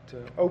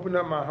to open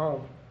up my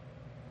home.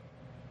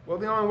 Well,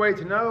 the only way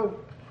to know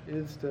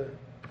is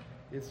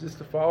just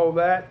to follow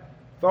that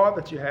thought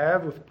that you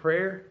have with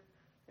prayer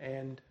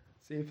and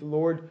see if the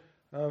Lord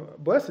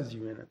blesses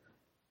you in it.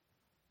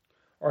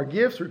 Our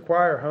gifts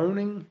require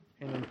honing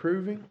and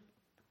improving,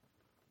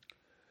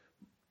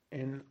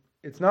 and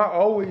it's not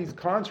always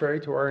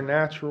contrary to our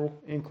natural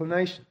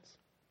inclinations.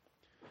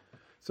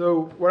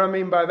 So what I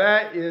mean by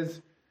that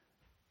is,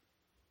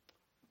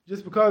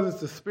 just because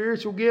it's a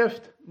spiritual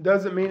gift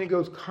doesn't mean it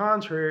goes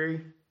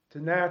contrary to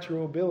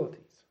natural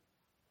abilities.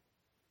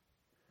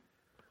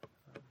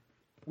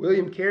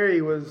 William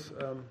Carey was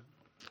a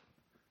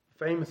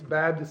famous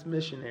Baptist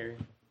missionary.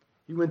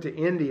 He went to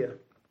India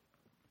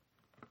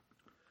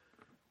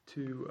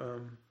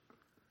to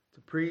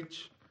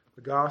preach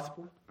the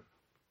gospel.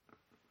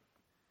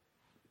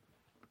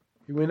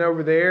 He went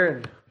over there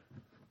and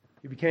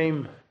he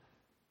became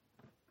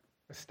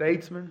a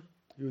statesman.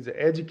 He was an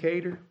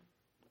educator.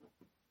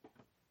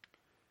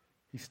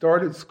 He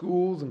started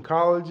schools and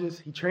colleges.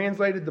 He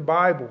translated the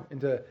Bible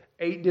into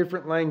 8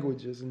 different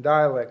languages and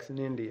dialects in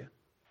India.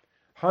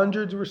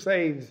 Hundreds were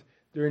saved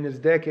during his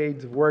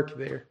decades of work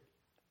there.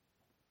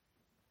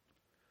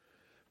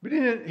 But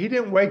he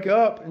didn't wake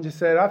up and just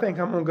said, I think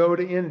I'm going to go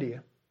to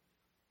India.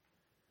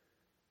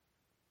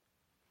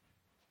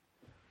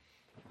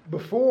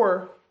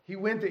 Before he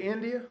went to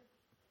India,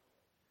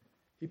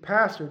 he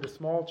pastored a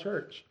small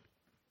church.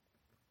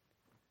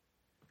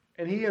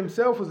 And he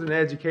himself was an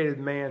educated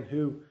man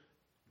who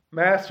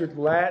mastered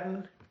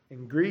Latin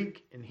and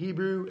Greek and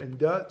Hebrew and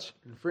Dutch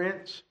and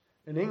French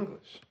and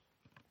English.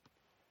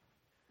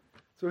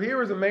 So here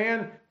was a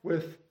man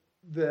with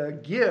the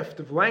gift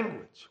of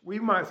language. We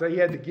might say he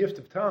had the gift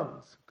of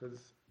tongues, because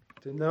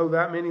to know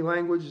that many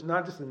languages,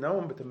 not just to know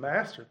them, but to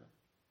master them.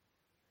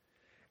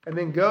 And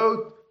then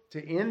go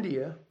to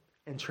India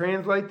and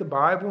translate the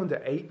Bible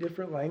into 8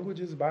 different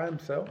languages by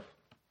himself.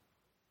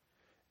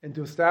 And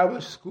to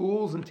establish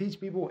schools and teach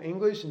people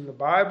English and the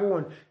Bible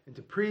and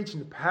to preach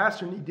and to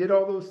pastor, and he did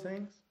all those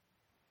things.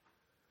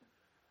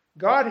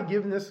 God had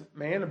given this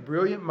man a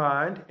brilliant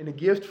mind and a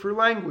gift for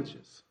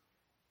languages.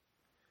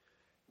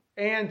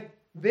 And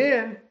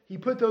then he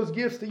put those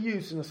gifts to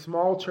use in a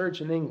small church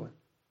in England.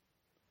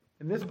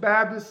 And this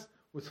Baptist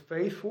was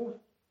faithful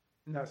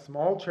in that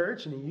small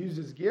church, and he used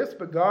his gifts,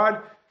 but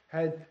God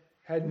had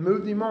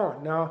moved him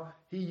on. Now,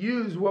 he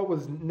used what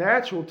was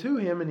natural to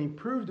him, and he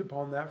proved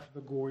upon that for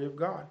the glory of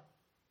God.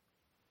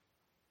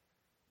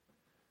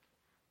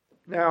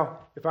 Now,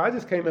 if I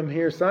just came in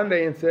here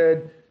Sunday and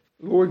said,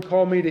 Lord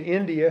called me to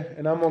India,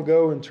 and I'm going to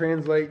go and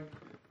translate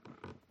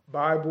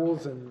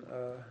Bibles, and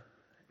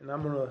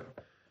I'm going to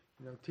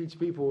teach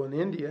people in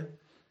India,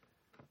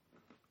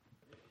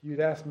 you'd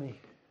ask me,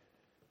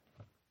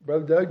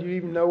 Brother Doug, do you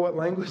even know what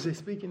language they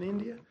speak in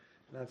India?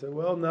 And I'd say,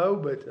 well, no,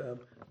 but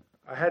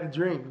I had a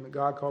dream that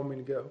God called me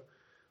to go.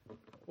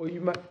 Well,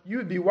 you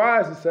would be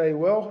wise to say,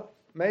 well,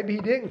 maybe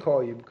he didn't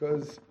call you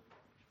because,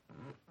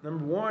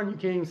 number one, you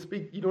can't even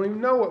speak, you don't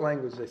even know what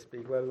language they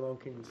speak, let alone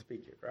can you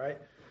speak it, right?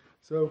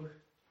 So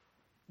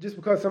just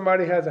because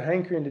somebody has a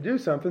hankering to do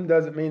something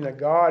doesn't mean that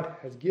God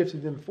has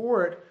gifted them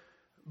for it.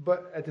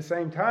 But at the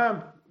same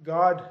time,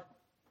 God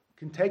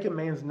can take a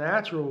man's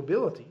natural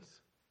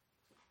abilities,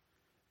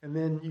 and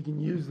then you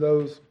can use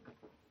those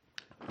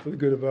for the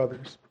good of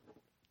others.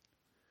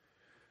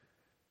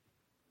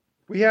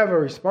 We have a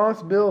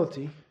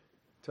responsibility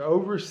to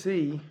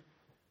oversee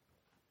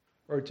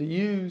or to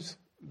use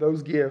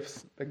those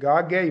gifts that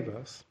God gave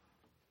us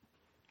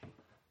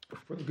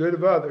for the good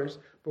of others,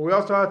 but we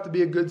also have to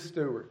be a good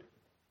steward.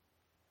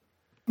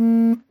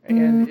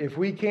 And if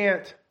we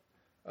can't,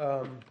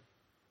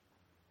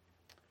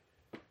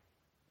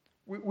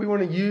 we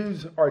want to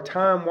use our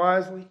time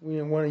wisely.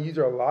 We want to use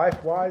our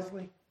life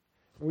wisely.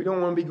 We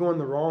don't want to be going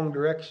the wrong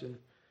direction,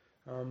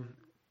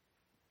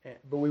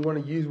 but we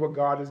want to use what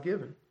God has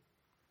given.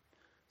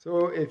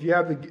 So if you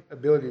have the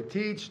ability to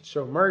teach,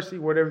 show mercy,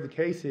 whatever the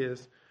case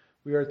is,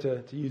 we are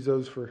to use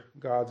those for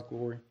God's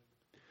glory.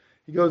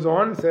 He goes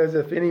on and says,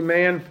 if any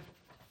man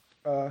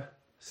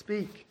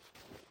speak.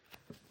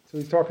 So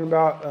he's talking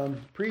about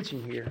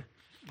preaching here,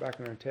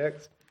 back in our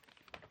text.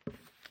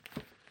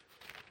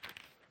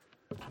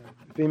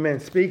 If any man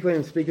speak, let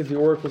him speak as the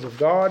oracles of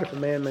God. If a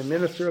man may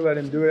minister, let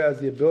him do it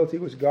as the ability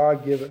which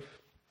God giveth.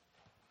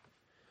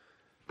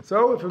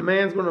 So if a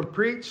man's going to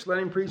preach, let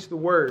him preach the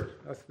word.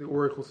 That's the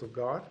oracles of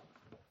God.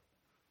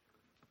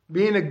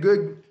 Being a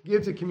good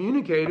gifted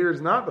communicator is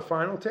not the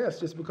final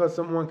test. Just because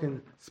someone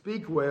can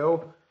speak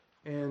well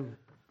and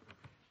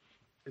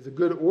is a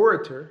good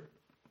orator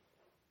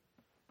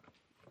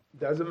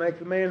doesn't make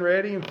the man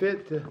ready and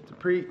fit to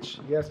preach.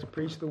 He has to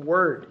preach the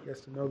word. He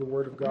has to know the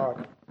word of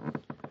God.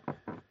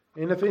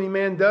 And if any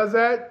man does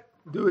that,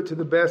 do it to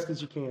the best that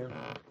you can.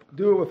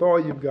 Do it with all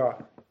you've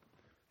got.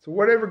 So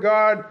whatever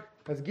God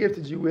has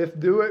gifted you with,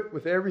 do it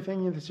with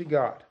everything that you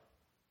got.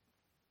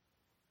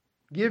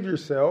 Give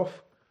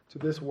yourself to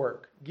this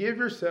work. Give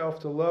yourself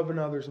to loving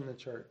others in the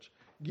church.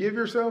 Give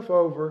yourself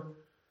over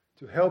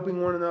to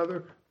helping one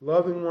another,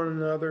 loving one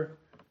another,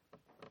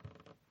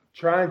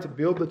 trying to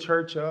build the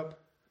church up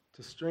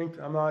to strength.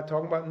 I'm not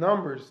talking about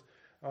numbers.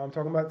 I'm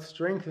talking about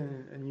strength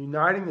and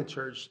uniting the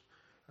church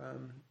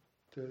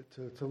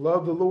to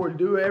love the Lord.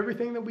 Do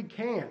everything that we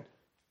can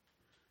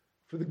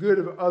for the good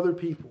of other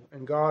people.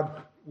 And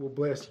God will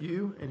bless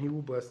you and He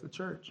will bless the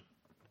church.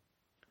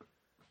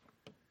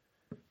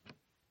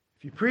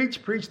 If you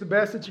preach, preach the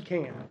best that you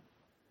can.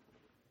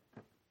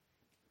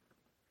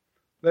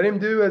 Let him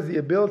do as the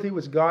ability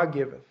which God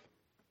giveth.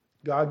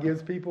 God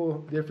gives people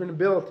different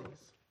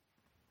abilities.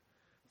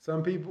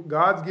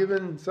 God's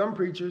given some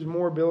preachers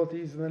more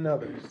abilities than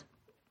others.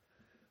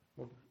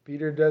 Well,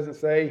 Peter doesn't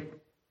say,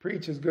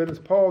 preach as good as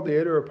Paul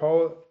did or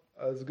Paul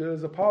as good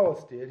as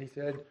Apollos did. He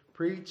said,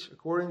 preach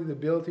according to the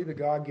ability that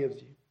God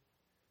gives you.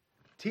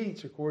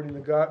 Teach according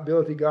to the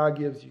ability God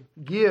gives you.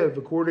 Give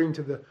according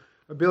to the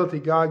ability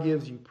God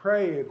gives you.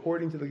 Pray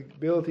according to the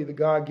ability that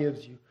God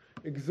gives you.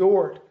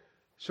 Exhort.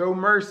 Show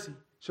mercy.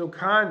 Show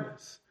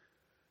kindness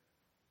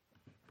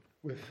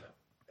with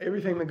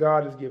everything that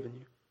God has given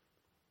you.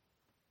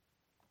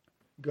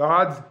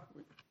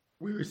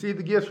 We receive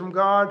the gifts from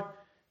God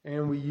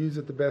and we use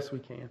it the best we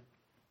can.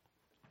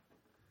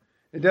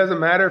 It doesn't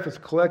matter if it's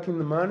collecting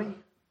the money.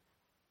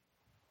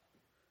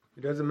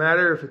 It doesn't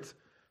matter if it's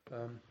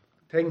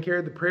taking care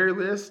of the prayer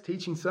list,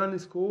 teaching Sunday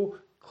school,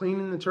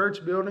 cleaning the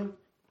church building.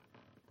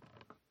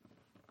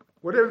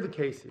 Whatever the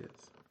case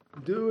is,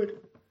 do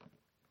it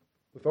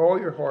with all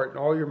your heart and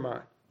all your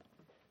mind.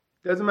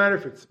 It doesn't matter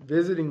if it's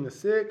visiting the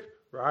sick,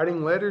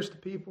 writing letters to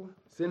people,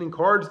 sending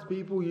cards to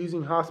people,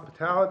 using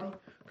hospitality,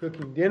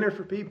 cooking dinner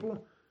for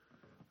people,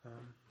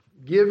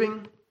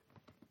 giving,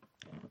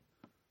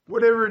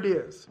 whatever it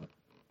is.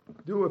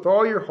 Do it with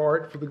all your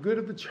heart for the good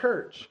of the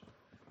church.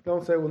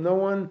 Don't say,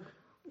 well,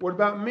 what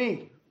about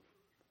me?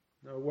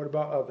 No, what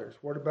about others?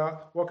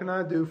 What can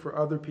I do for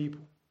other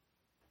people?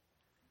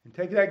 And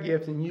take that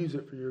gift and use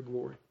it for your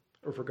glory,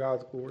 or for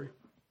God's glory.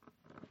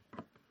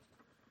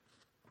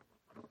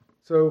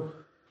 So,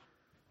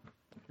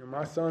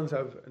 my sons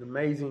have an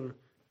amazing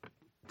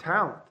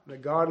talent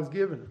that God has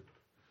given them.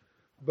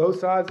 Both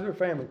sides of their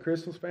family,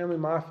 Crystal's family,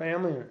 my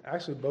family, and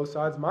actually both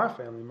sides of my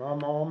family, my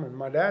mom and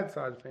my dad's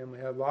side of the family,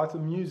 have lots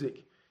of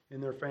music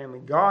in their family.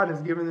 God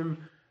has given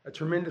them a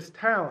tremendous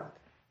talent.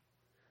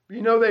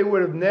 But they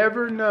would have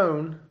never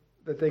known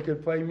that they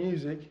could play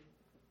music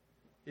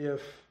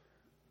if,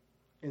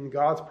 in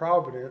God's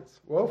providence,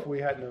 if we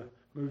hadn't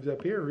moved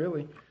up here,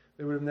 really,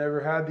 they would have never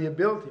had the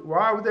ability.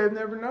 Why would they have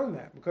never known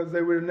that? Because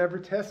they would have never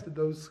tested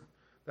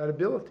that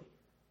ability.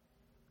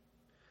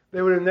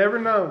 They would have never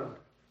known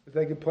that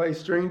they could play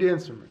stringed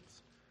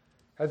instruments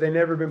had they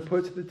never been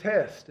put to the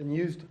test and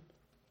used them.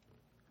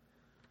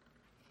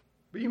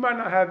 But you might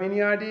not have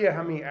any idea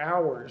how many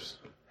hours,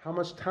 how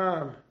much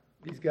time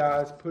these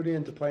guys put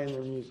into playing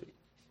their music.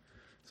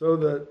 So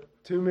the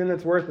 2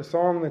 minutes worth of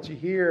song that you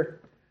hear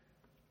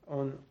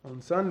on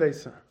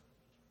Sundays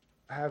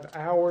have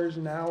hours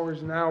and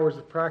hours and hours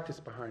of practice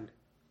behind it.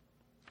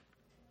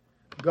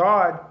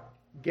 God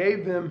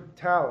gave them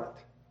talent,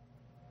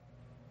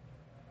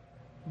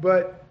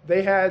 but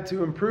they had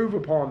to improve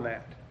upon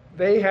that.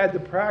 They had to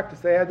practice.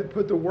 They had to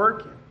put the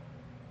work in.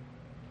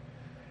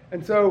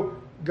 And so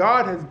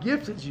God has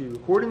gifted you.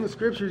 According to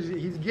Scriptures,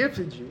 He's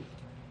gifted you.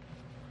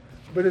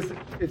 But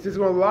it's just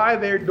going to lie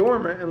there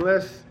dormant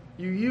unless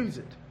you use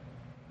it.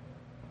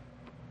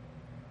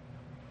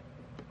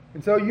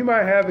 And so you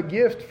might have a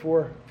gift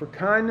for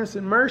kindness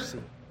and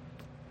mercy.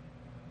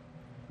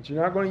 But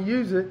you're not going to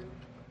use it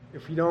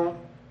if you don't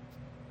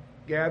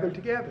gather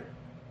together.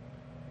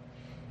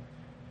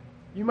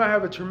 You might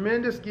have a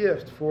tremendous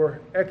gift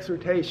for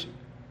exhortation.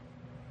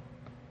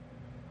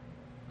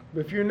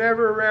 But if you're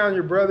never around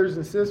your brothers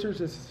and sisters,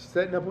 it's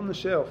sitting up on the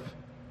shelf.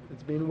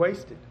 It's being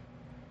wasted.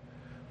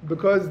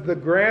 Because the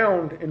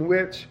ground in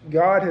which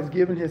God has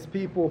given His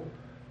people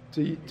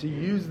to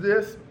use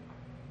this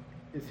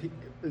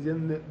is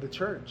in the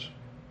church.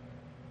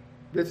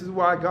 This is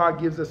why God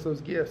gives us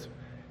those gifts.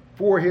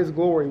 For His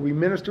glory. We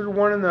minister to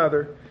one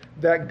another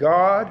that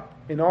God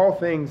in all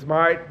things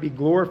might be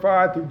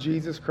glorified through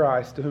Jesus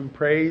Christ, to whom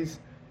praise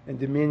and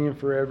dominion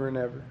forever and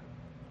ever.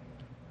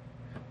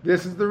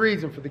 This is the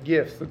reason for the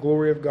gifts, the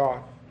glory of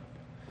God.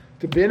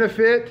 To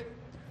benefit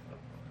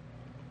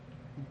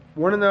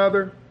one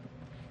another,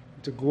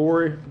 to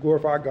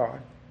glorify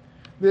God.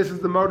 This is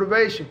the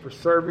motivation for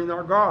serving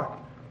our God.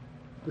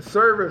 The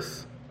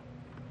service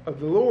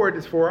of the Lord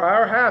is for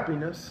our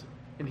happiness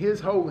in His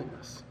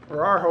holiness,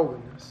 or our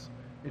holiness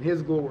in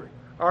His glory.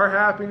 Our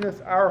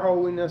happiness, our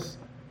holiness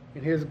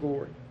in His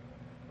glory.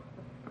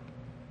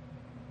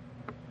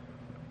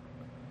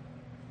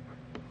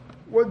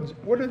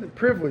 What a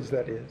privilege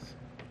that is.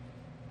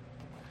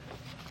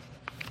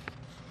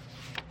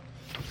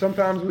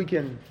 Sometimes we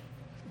can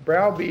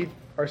browbeat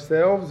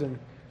ourselves and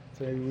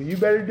say, well, you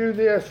better do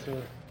this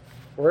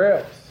or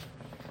else.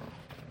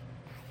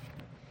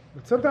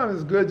 But sometimes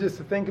it's good just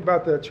to think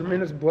about the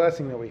tremendous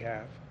blessing that we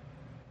have.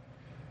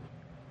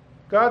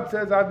 God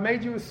says, I've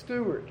made you a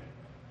steward.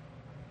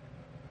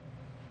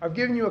 I've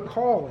given you a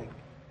calling.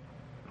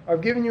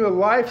 I've given you a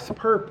life's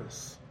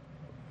purpose.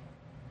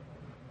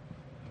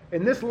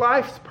 And this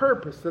life's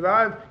purpose that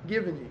I've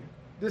given you,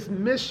 this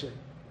mission,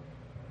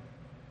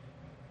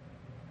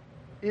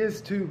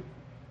 is to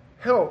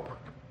help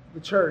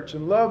the church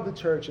and love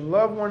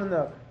one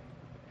another.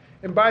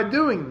 And by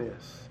doing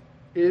this,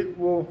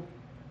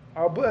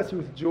 I'll bless you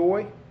with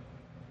joy.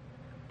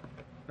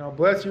 And I'll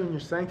bless you in your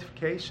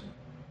sanctification.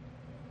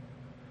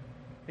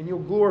 And you'll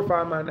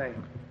glorify my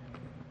name.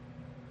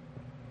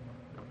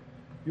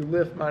 You'll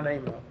lift my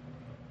name up.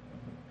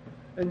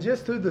 And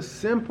just through the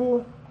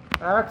simple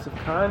acts of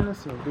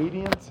kindness and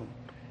obedience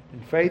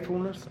and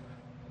faithfulness,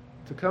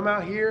 to come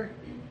out here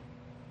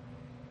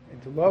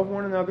and to love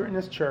one another in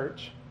this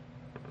church,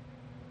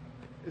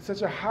 it's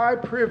such a high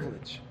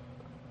privilege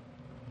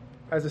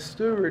as a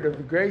steward of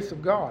the grace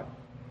of God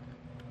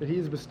that He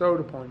has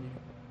bestowed upon you,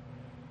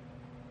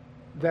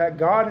 that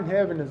God in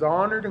heaven is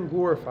honored and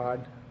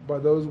glorified by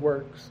those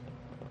works.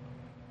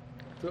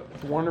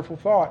 It's a wonderful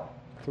thought.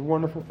 It's a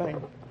wonderful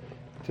thing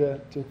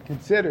to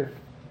consider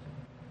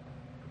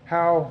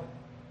how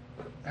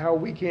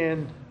we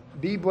can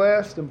be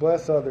blessed and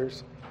bless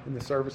others in the service